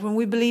God, when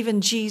we believe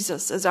in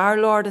Jesus as our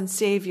Lord and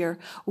Savior,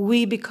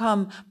 we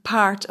become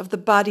part of the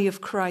body of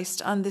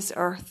Christ on this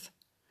earth.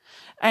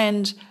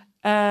 And,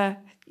 our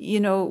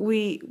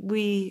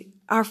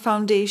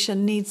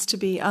foundation needs to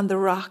be on the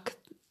rock,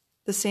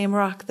 the same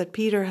rock that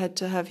Peter had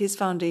to have his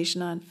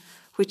foundation on,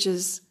 which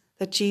is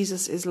that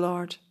Jesus is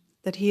Lord,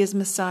 that he is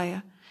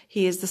Messiah,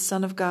 he is the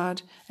Son of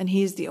God, and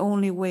he is the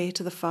only way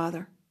to the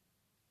Father.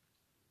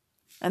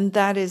 And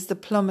that is the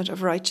plummet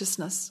of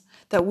righteousness,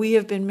 that we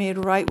have been made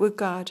right with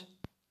God,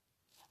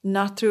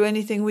 not through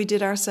anything we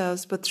did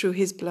ourselves, but through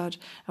his blood.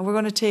 And we're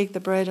going to take the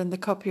bread and the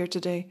cup here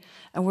today,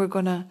 and we're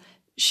going to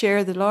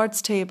share the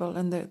Lord's table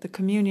and the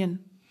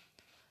communion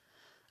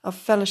of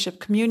fellowship.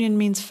 Communion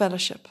means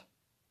fellowship.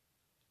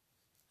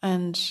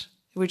 And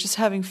we're just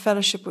having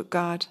fellowship with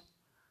God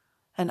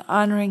and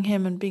honoring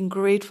him and being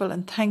grateful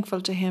and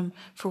thankful to him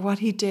for what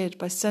he did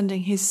by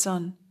sending his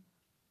Son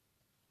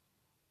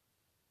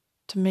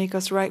to make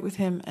us right with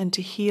him and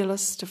to heal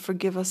us, to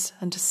forgive us,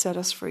 and to set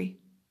us free.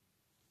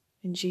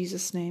 In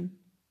Jesus' name.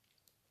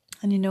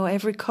 And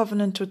every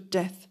covenant with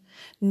death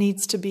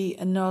needs to be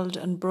annulled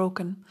and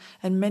broken.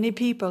 And many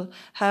people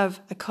have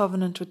a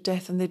covenant with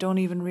death and they don't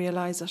even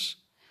realize it.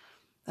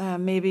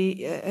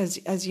 Maybe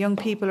as young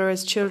people or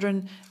as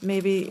children,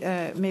 maybe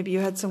you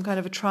had some kind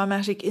of a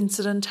traumatic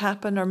incident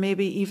happen, or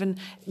maybe even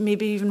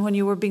when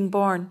you were being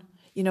born.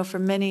 For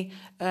many,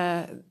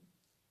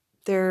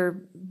 they're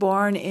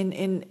born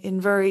in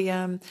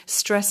very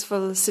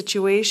stressful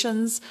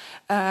situations,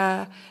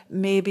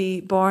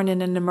 maybe born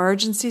in an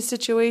emergency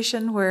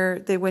situation where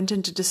they went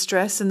into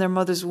distress in their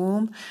mother's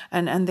womb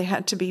and they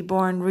had to be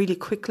born really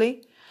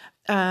quickly.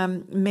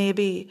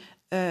 Maybe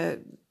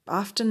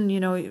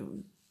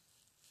often,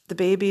 the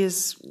baby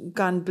has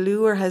gone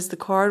blue or has the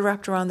cord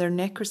wrapped around their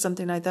neck or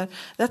something like that.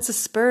 That's a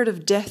spirit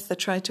of death that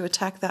tried to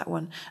attack that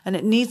one, and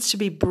it needs to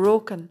be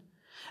broken.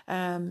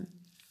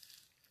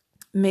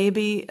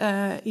 Maybe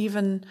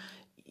even,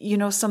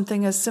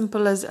 something as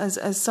simple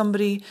as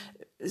somebody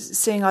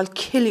saying, "I'll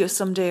kill you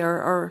someday,"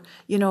 or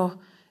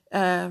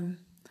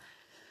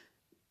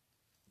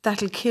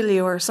 "That'll kill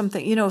you," or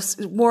something,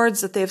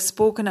 words that they have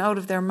spoken out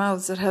of their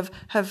mouths that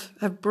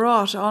have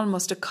brought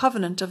almost a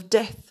covenant of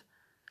death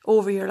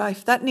over your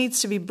life. That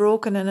needs to be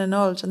broken and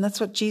annulled. And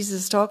that's what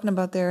Jesus is talking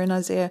about there in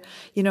Isaiah.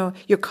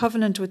 Your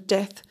covenant with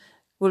death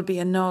will be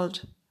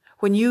annulled.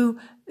 when you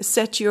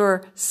set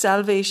your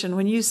salvation,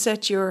 when you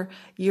set your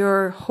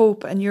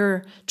hope and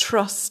your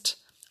trust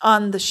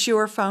on the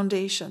sure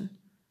foundation,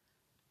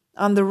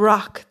 on the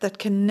rock that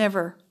can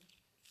never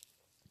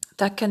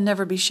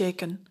be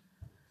shaken,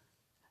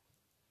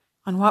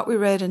 on what we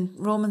read in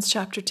Romans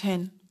chapter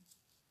 10,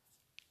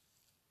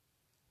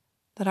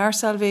 that our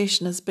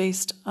salvation is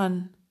based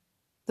on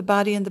the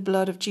body and the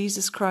blood of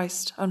Jesus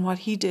Christ, on what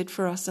he did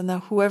for us, and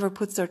that whoever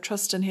puts their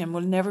trust in him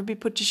will never be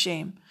put to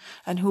shame,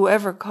 and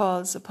whoever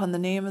calls upon the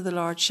name of the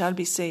Lord shall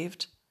be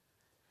saved.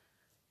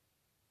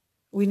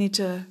 We need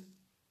to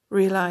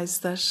realize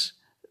that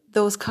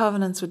those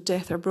covenants with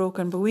death are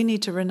broken, but we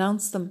need to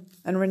renounce them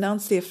and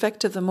renounce the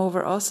effect of them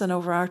over us and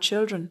over our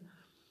children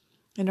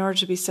in order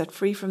to be set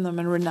free from them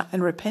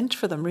and repent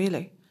for them,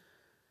 really.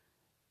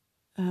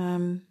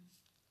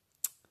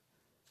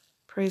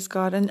 Praise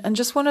God. And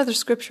just one other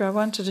scripture I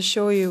wanted to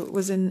show you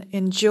was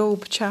in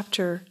Job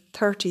chapter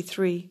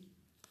 33.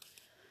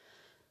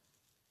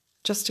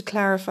 Just to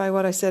clarify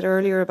what I said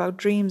earlier about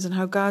dreams and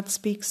how God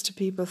speaks to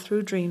people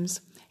through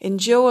dreams. In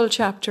Joel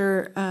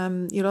chapter,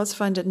 you'll also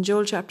find it in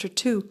Joel chapter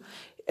 2.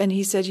 And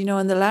he said,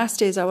 in the last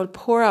days I will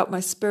pour out my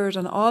spirit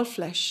on all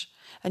flesh.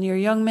 And your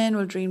young men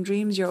will dream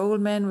dreams, your old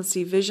men will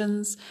see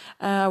visions.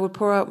 I will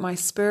pour out my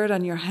spirit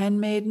on your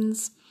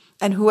handmaidens.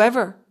 And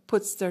whoever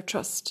puts their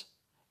trust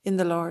in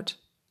the Lord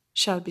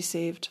shall be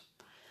saved.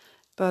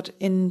 But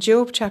in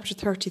Job chapter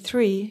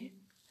 33,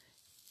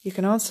 you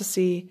can also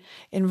see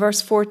in verse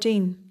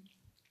 14,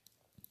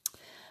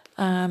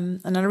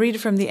 and I'll read it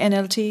from the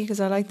NLT because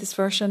I like this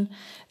version.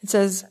 It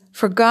says,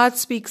 "For God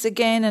speaks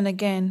again and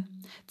again,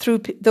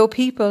 though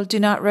people do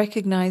not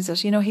recognize it."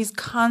 He's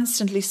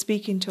constantly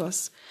speaking to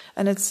us.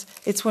 And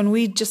it's when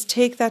we just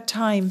take that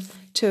time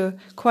to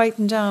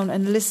quieten down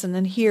and listen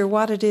and hear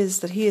what it is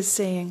that he is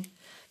saying,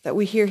 that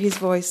we hear his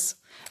voice.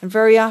 And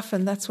very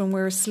often that's when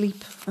we're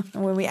asleep,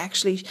 when we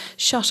actually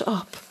shut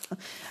up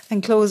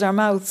and close our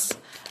mouths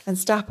and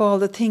stop all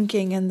the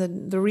thinking and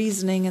the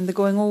reasoning and the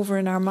going over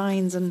in our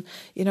minds. And,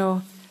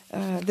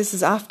 this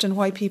is often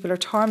why people are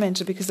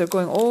tormented, because they're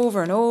going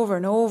over and over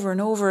and over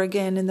and over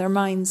again in their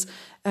minds,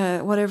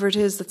 whatever it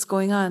is that's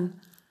going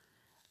on.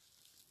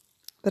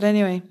 But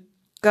anyway,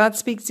 God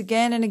speaks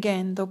again and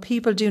again, though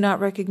people do not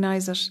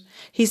recognize it.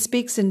 He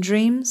speaks in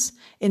dreams,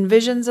 in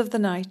visions of the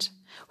night,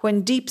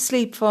 when deep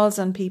sleep falls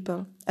on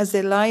people as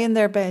they lie in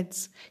their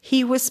beds.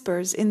 He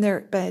whispers in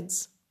their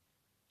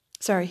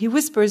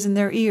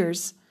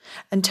ears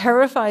and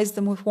terrifies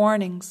them with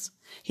warnings.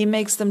 He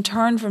makes them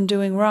turn from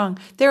doing wrong.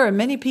 There are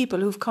many people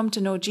who've come to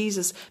know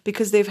Jesus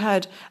because they've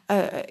had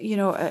a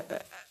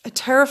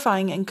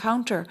terrifying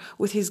encounter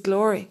with his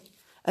glory,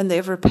 and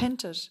they've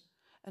repented.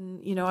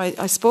 And,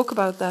 I spoke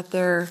about that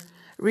there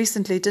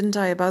recently, didn't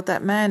I? About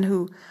that man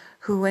who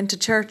went to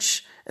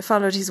church,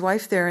 followed his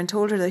wife there and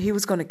told her that he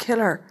was going to kill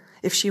her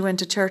if she went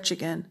to church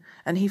again.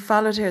 And he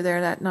followed her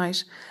there that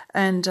night.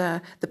 And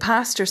the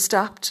pastor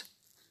stopped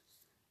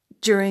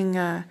during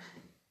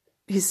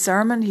his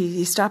sermon.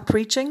 He stopped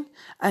preaching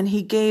and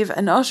he gave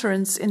an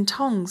utterance in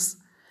tongues.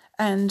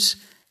 And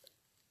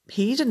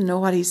he didn't know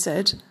what he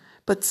said.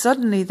 But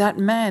suddenly that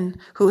man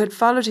who had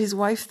followed his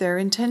wife there,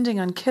 intending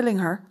on killing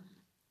her,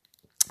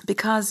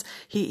 because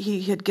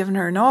he had given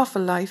her an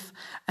awful life,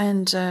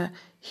 and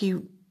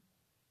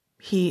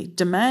he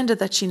demanded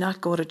that she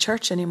not go to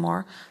church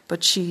anymore,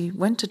 but she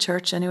went to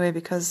church anyway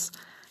because,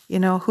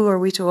 who are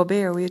we to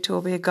obey? Are we to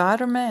obey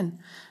God or man?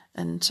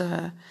 And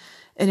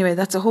anyway,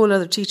 that's a whole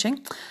other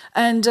teaching.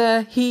 And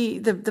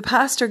the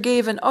pastor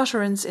gave an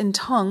utterance in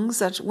tongues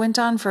that went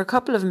on for a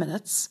couple of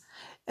minutes,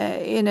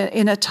 in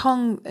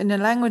a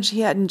language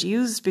he hadn't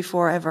used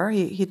before ever.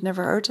 He'd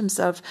never heard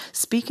himself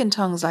speak in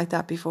tongues like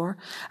that before.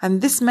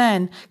 And this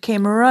man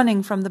came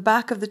running from the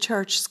back of the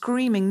church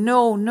screaming,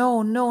 "No,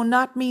 no, no,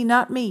 not me,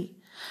 not me."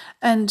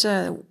 And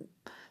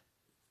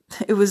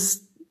it was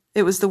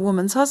the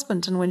woman's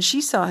husband. And when she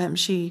saw him,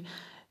 she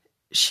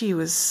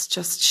was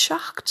just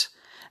shocked.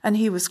 And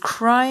he was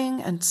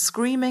crying and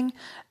screaming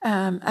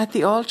at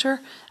the altar,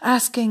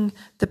 holding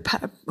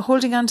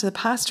on to the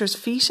pastor's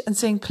feet and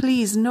saying,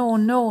 "Please, no,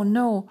 no,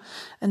 no."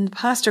 And the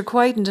pastor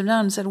quietened him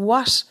down and said,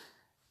 "What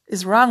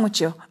is wrong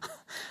with you?"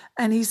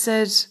 And he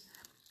said,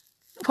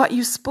 "What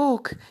you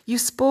spoke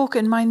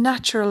in my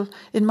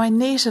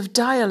native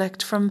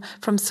dialect from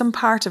some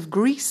part of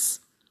Greece."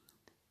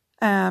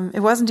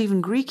 It wasn't even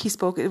Greek he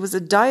spoke, it was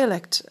a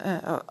dialect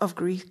of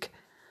Greek.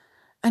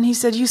 And he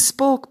said, "You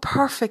spoke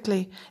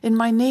perfectly in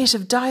my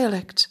native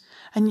dialect.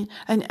 And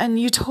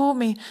you told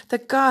me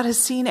that God has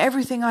seen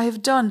everything I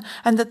have done,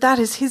 and that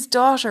is his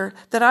daughter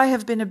that I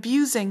have been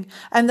abusing,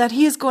 and that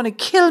he is going to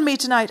kill me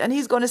tonight, and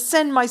he's going to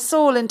send my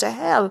soul into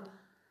hell."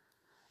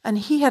 And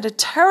he had a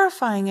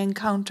terrifying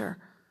encounter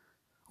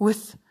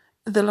with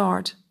the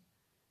Lord,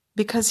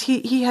 because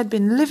he had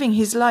been living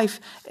his life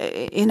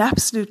in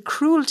absolute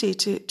cruelty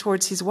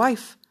towards his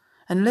wife.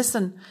 And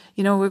listen,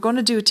 we're going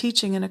to do a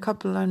teaching in a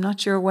couple, I'm not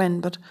sure when,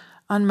 but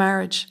on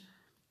marriage.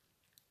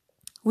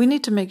 We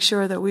need to make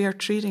sure that we are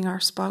treating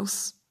our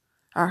spouse,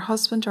 our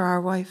husband or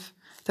our wife,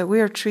 that we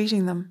are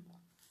treating them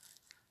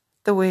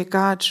the way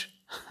God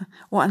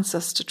wants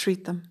us to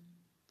treat them.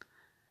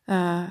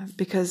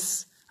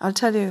 Because I'll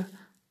tell you,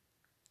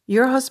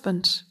 your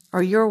husband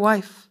or your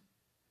wife,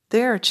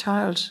 they're a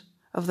child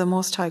of the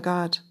Most High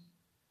God.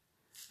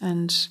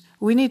 And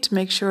we need to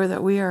make sure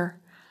that we are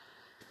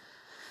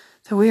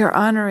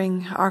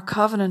honouring our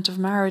covenant of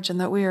marriage, and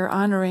that we are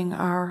honouring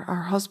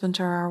our husband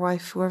or our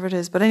wife, whoever it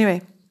is. But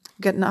anyway,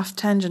 getting off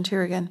tangent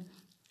here again.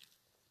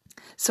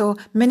 So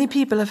many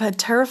people have had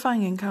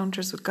terrifying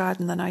encounters with God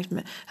in the night,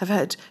 have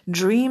had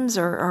dreams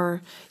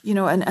or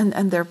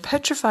and they're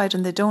petrified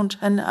and they don't.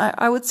 And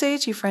I would say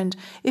to you, friend,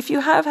 if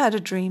you have had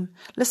a dream,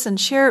 listen,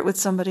 share it with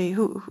somebody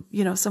who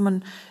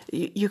someone,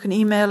 you can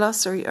email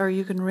us or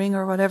you can ring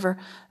or whatever,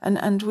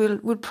 and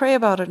we'll pray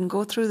about it and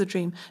go through the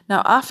dream.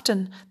 Now,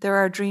 often there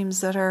are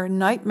dreams that are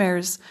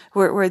nightmares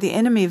where the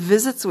enemy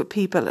visits with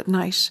people at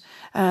night,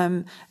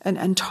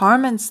 and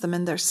torments them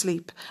in their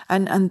sleep.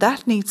 And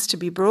that needs to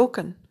be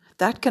broken.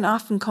 That can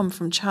often come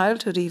from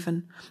childhood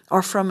even,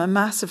 or from a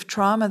massive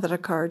trauma that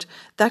occurred.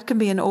 That can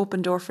be an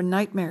open door for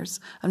nightmares.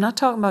 I'm not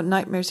talking about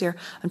nightmares here.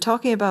 I'm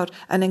talking about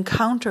an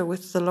encounter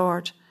with the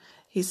Lord.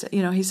 He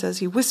says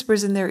he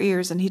whispers in their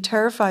ears and he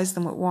terrifies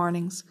them with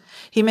warnings.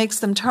 He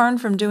makes them turn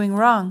from doing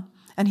wrong,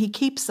 and he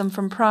keeps them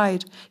from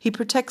pride. He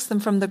protects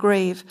them from the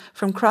grave,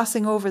 from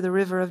crossing over the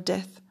river of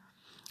death.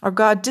 Or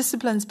God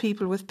disciplines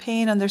people with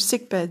pain on their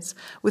sickbeds,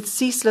 with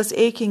ceaseless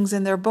achings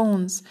in their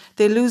bones.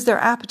 They lose their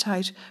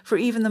appetite for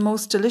even the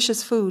most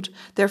delicious food.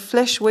 Their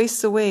flesh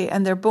wastes away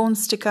and their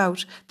bones stick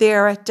out. They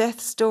are at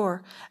death's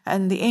door,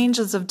 and the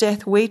angels of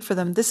death wait for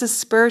them. This is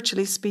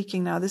spiritually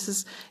speaking now. This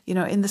is,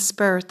 in the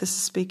spirit this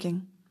is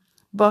speaking.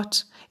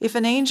 But if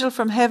an angel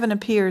from heaven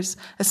appears,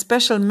 a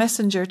special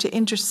messenger to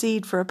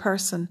intercede for a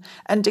person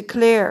and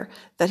declare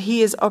that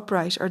he is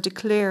upright or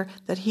declare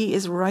that he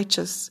is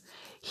righteous,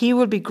 he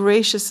will be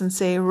gracious and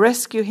say,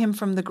 "Rescue him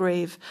from the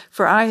grave,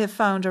 for I have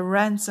found a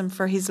ransom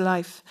for his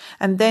life."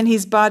 And then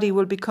his body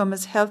will become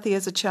as healthy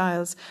as a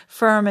child's,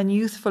 firm and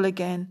youthful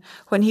again.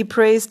 When he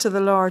prays to the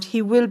Lord,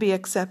 he will be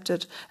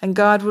accepted, and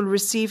God will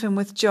receive him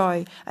with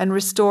joy and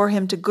restore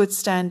him to good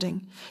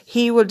standing.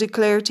 He will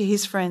declare to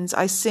his friends,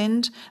 "I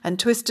sinned and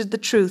twisted the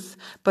truth,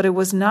 but it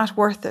was not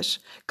worth it.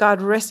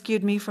 God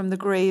rescued me from the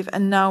grave,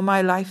 and now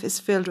my life is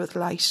filled with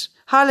light."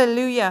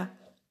 Hallelujah.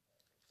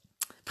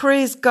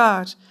 Praise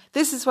God.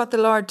 This is what the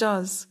Lord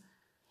does.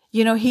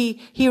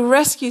 He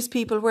rescues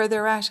people where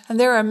they're at. And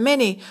there are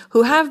many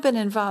who have been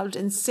involved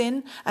in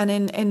sin and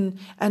in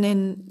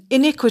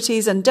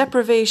iniquities and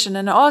deprivation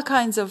and all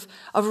kinds of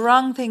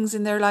wrong things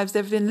in their lives.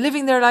 They've been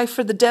living their life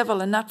for the devil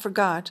and not for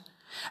God.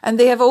 And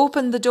they have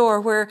opened the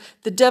door where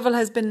the devil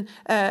has been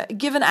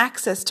given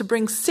access to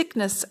bring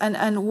sickness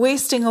and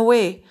wasting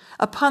away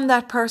upon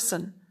that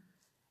person.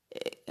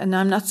 And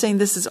I'm not saying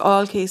this is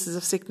all cases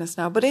of sickness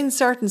now, but in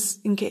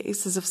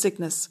cases of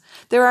sickness,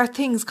 there are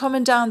things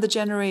coming down the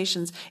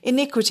generations,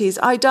 iniquities,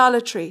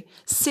 idolatry,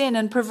 sin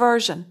and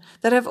perversion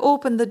that have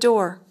opened the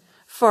door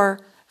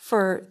for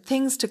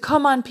things to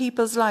come on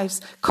people's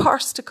lives,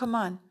 curse to come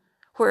on,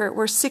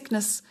 where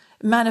sickness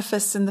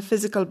manifests in the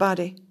physical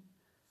body.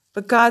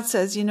 But God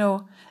says,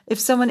 if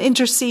someone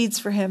intercedes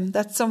for him,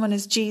 that someone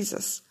is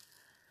Jesus,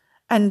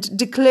 and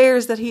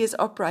declares that he is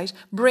upright,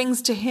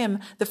 brings to him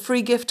the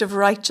free gift of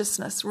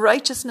righteousness.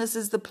 Righteousness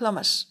is the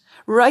plummet.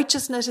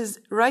 Righteousness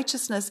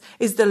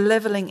is the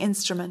leveling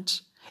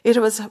instrument. It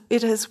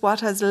is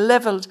what has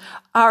leveled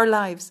our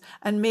lives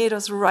and made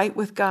us right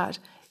with God.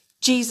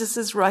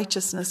 Jesus'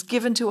 righteousness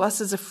given to us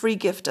as a free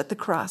gift at the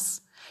cross.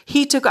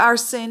 He took our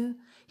sin.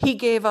 He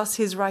gave us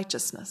his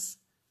righteousness.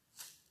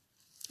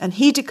 And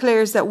he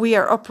declares that we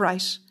are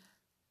upright.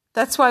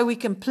 That's why we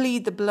can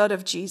plead the blood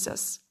of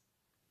Jesus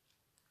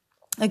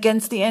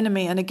against the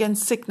enemy and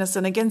against sickness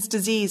and against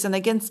disease and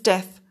against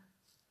death.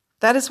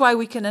 That is why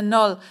we can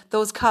annul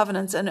those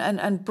covenants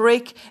and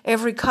break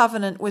every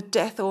covenant with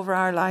death over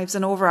our lives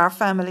and over our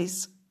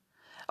families.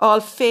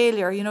 All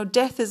failure,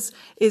 death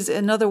is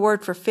another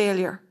word for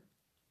failure.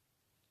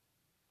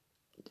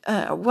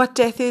 What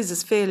death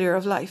is failure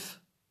of life.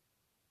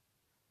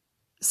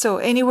 So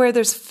anywhere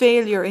there's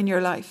failure in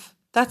your life,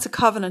 that's a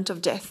covenant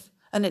of death.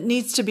 And it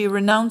needs to be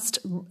renounced,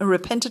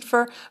 repented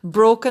for,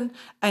 broken,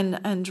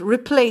 and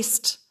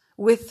replaced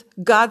with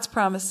God's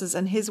promises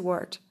and his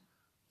word.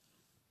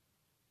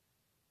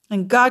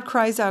 And God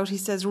cries out, he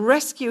says,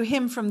 "Rescue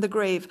him from the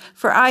grave,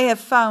 for I have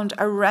found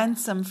a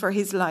ransom for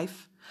his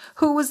life."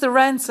 Who was the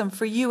ransom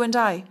for you and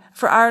I,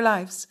 for our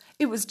lives?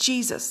 It was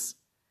Jesus.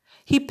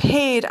 He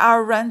paid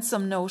our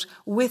ransom note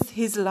with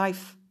his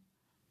life.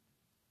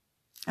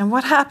 And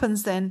what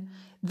happens then?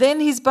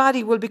 Then his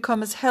body will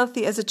become as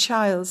healthy as a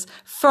child's,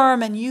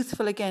 firm and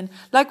youthful again.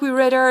 Like we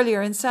read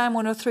earlier in Psalm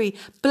 103,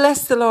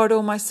 "Bless the Lord,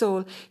 O my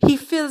soul. He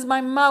fills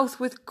my mouth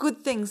with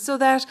good things so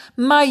that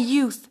my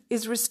youth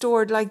is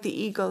restored like the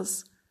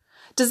eagles."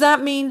 Does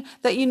that mean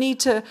that you need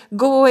to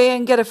go away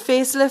and get a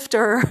facelift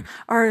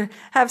or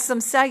have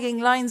some sagging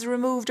lines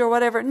removed or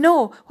whatever?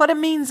 No, what it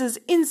means is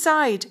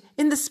inside,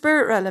 in the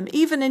spirit realm,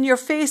 even in your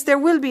face, there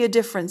will be a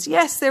difference.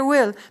 Yes, there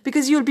will,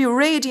 because you'll be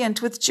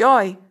radiant with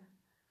joy.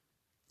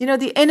 You know,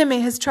 the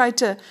enemy has tried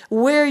to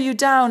wear you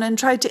down and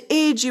tried to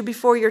age you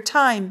before your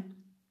time.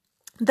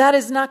 That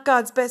is not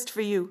God's best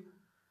for you.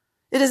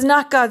 It is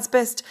not God's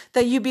best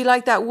that you be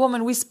like that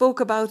woman we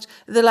spoke about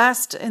in the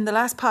last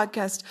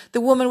podcast,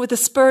 the woman with the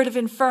spirit of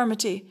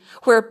infirmity,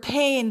 where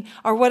pain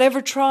or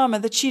whatever trauma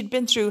that she'd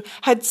been through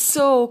had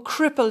so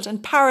crippled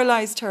and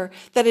paralyzed her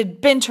that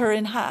it bent her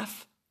in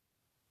half.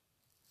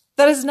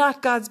 That is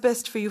not God's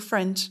best for you,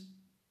 friend.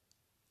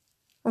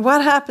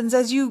 What happens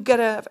as you get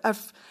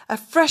a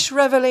fresh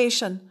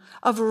revelation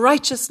of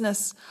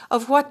righteousness,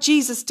 of what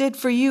Jesus did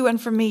for you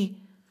and for me?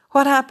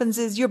 What happens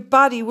is your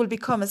body will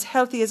become as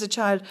healthy as a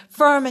child,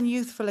 firm and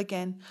youthful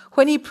again.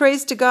 When he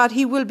prays to God,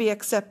 he will be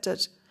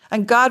accepted,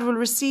 and God will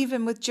receive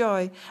him with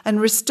joy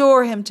and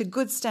restore him to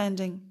good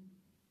standing.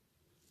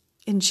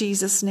 In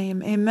Jesus'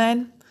 name,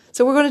 amen.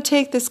 So we're going to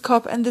take this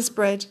cup and this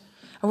bread,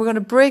 and we're going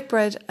to break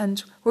bread,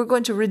 and we're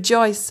going to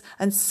rejoice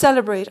and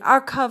celebrate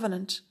our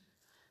covenant,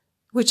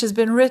 which has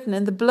been written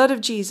in the blood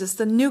of Jesus,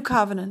 the new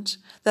covenant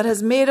that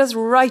has made us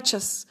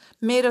righteous,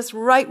 made us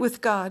right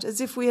with God, as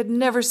if we had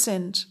never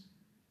sinned.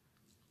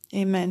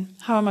 Amen.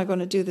 How am I going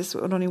to do this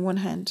with only one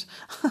hand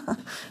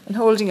and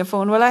holding a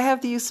phone? Well, I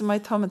have the use of my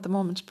thumb at the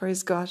moment.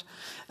 Praise God.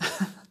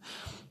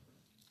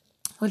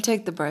 We'll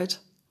take the bread.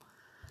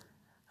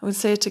 We'll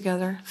say it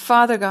together.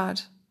 Father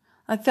God,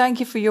 I thank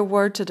you for your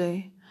word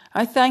today.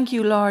 I thank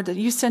you, Lord, that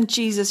you sent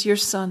Jesus, your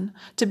son,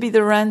 to be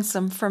the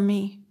ransom for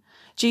me.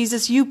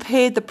 Jesus, you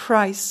paid the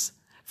price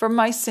for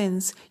my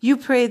sins. You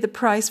paid the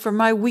price for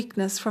my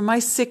weakness, for my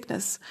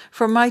sickness,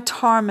 for my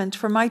torment,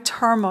 for my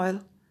turmoil.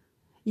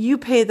 You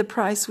paid the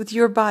price with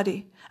your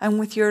body and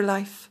with your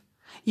life.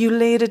 You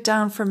laid it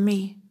down for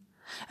me.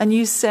 And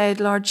you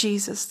said, Lord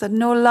Jesus, that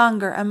no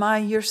longer am I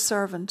your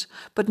servant,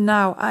 but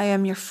now I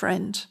am your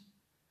friend.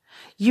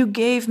 You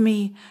gave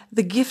me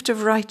the gift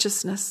of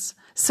righteousness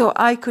so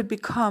I could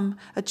become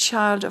a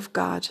child of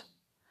God.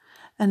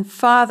 And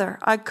Father,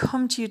 I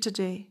come to you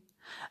today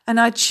and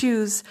I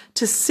choose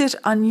to sit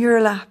on your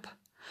lap,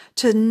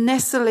 to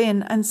nestle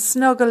in and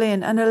snuggle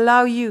in and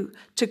allow you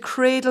to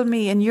cradle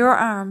me in your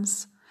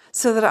arms,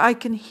 so that I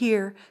can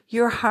hear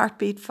your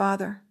heartbeat,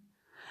 Father,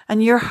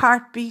 and your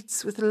heart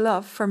beats with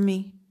love for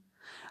me.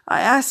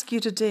 I ask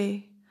you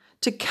today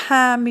to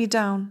calm me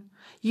down.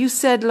 You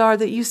said, Lord,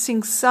 that you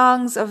sing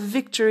songs of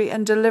victory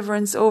and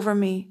deliverance over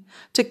me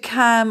to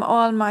calm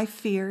all my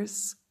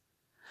fears.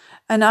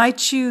 And I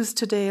choose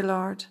today,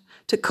 Lord,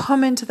 to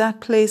come into that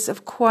place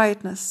of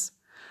quietness,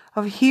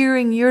 of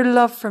hearing your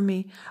love for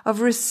me, of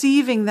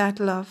receiving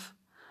that love.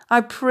 I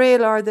pray,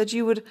 Lord, that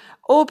you would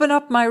open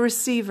up my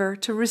receiver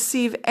to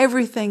receive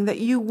everything that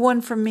you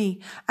won for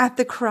me at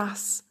the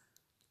cross.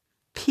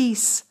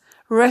 Peace,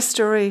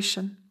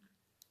 restoration,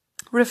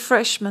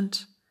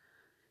 refreshment,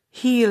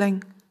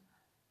 healing,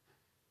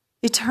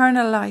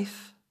 eternal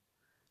life.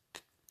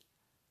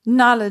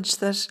 Knowledge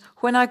that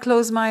when I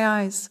close my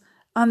eyes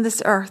on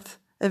this earth,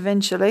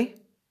 eventually,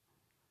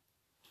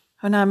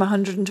 when I'm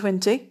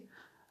 120,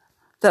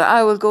 that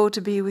I will go to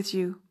be with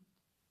you.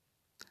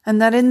 And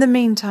that in the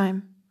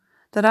meantime,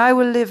 that I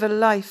will live a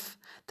life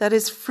that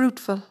is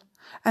fruitful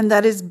and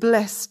that is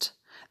blessed,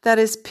 that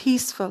is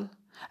peaceful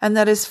and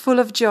that is full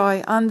of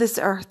joy on this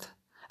earth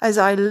as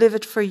I live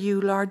it for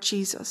you, Lord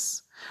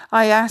Jesus.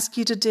 I ask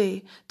you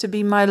today to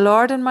be my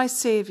Lord and my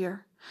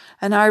Savior,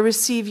 and I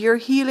receive your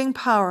healing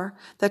power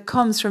that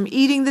comes from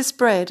eating this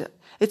bread.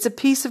 It's a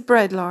piece of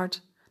bread, Lord.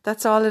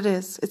 That's all it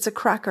is. It's a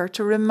cracker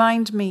to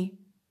remind me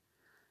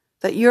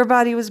that your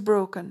body was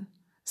broken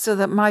so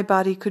that my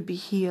body could be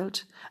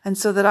healed and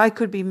so that I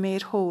could be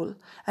made whole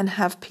and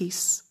have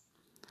peace.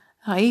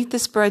 I eat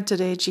this bread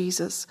today,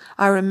 Jesus.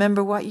 I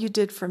remember what you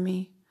did for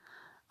me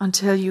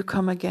until you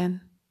come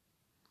again.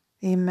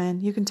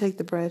 Amen. You can take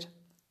the bread.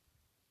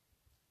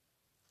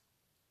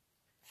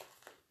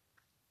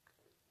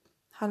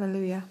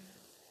 Hallelujah.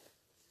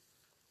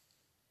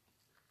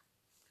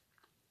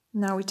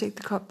 Now we take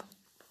the cup.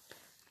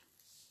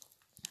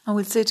 And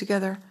we'll say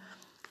together,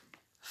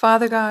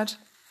 Father God,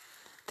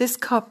 this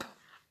cup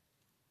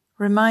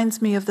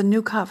reminds me of the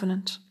new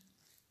covenant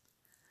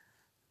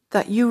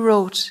that you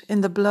wrote in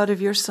the blood of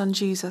your Son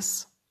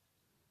Jesus.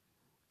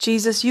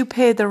 Jesus, you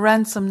paid the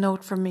ransom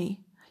note for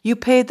me. You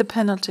paid the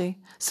penalty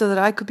so that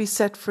I could be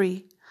set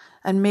free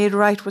and made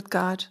right with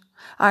God.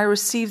 I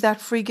receive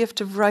that free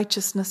gift of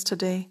righteousness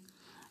today.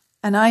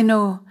 And I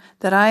know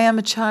that I am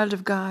a child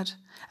of God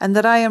and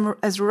that I am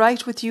as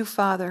right with you,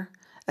 Father,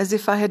 as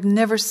if I had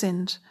never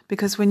sinned.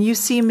 Because when you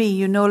see me,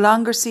 you no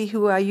longer see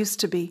who I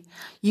used to be.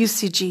 You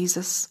see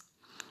Jesus.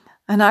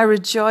 And I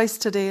rejoice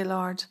today,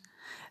 Lord.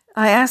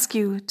 I ask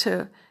you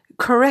to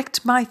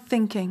correct my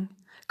thinking,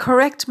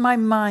 correct my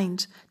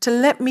mind, to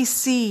let me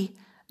see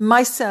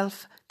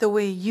myself the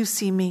way you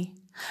see me,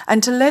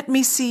 and to let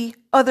me see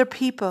other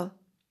people,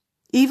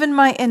 even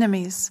my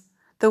enemies,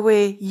 the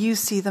way you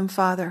see them,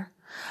 Father.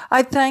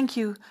 I thank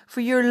you for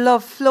your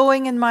love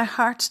flowing in my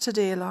heart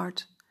today,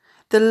 Lord.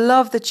 The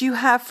love that you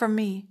have for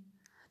me,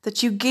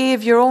 that you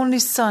gave your only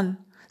Son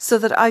so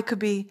that I could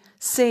be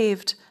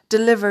saved,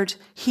 delivered,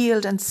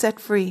 healed, and set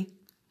free,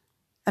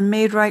 and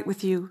made right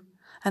with you.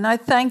 And I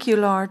thank you,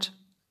 Lord,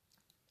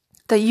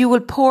 that you will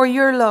pour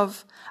your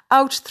love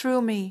out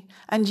through me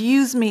and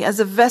use me as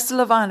a vessel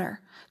of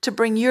honor to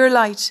bring your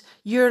light,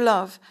 your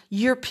love,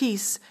 your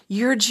peace,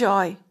 your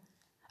joy,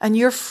 and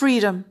your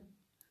freedom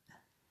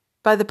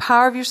by the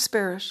power of your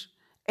Spirit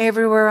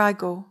everywhere I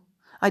go.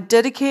 I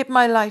dedicate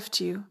my life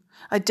to you.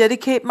 I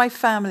dedicate my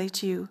family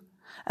to you.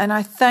 And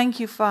I thank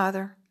you,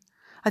 Father.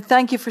 I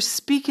thank you for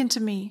speaking to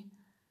me,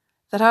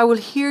 that I will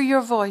hear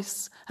your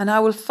voice and I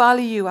will follow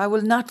you. I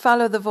will not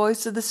follow the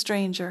voice of the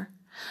stranger.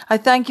 I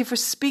thank you for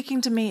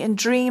speaking to me in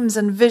dreams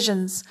and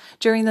visions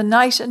during the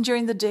night and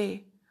during the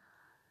day,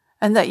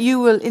 and that you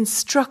will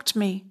instruct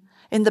me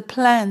in the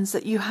plans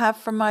that you have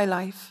for my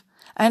life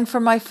and for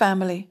my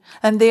family,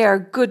 and they are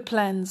good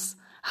plans.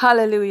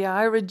 Hallelujah.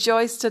 I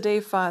rejoice today,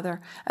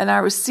 Father, and I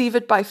receive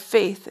it by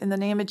faith in the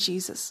name of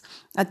Jesus.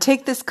 I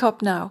take this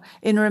cup now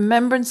in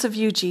remembrance of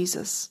you,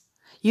 Jesus.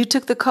 You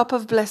took the cup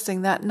of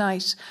blessing that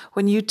night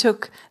when you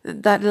took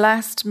that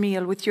last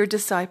meal with your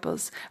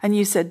disciples, and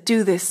you said,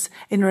 do this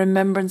in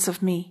remembrance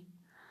of me.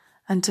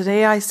 And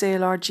today I say,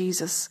 Lord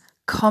Jesus,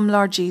 come,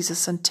 Lord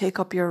Jesus, and take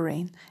up your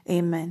reign.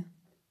 Amen.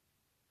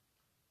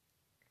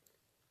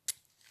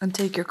 And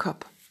take your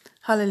cup.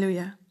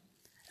 Hallelujah.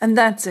 And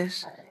that's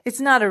it.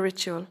 It's not a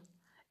ritual.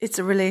 It's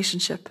a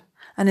relationship,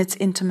 and it's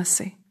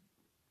intimacy.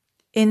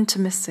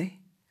 Intimacy.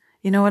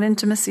 You know what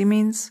intimacy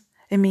means?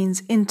 It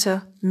means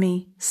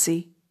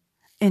intimacy.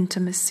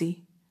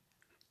 Intimacy.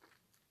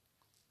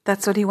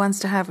 That's what he wants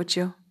to have with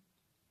you.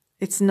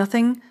 It's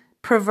nothing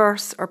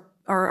perverse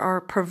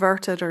or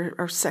perverted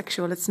or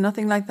sexual. It's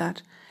nothing like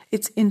that.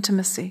 It's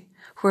intimacy,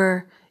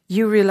 where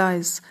you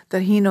realize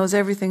that he knows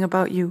everything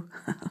about you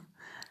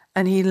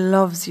and he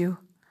loves you.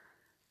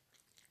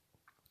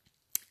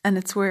 And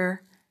it's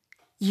where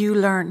you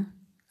learn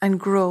and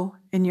grow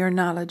in your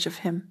knowledge of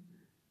him.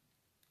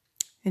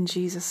 In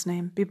Jesus'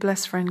 name. Be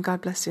blessed, friend.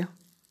 God bless you.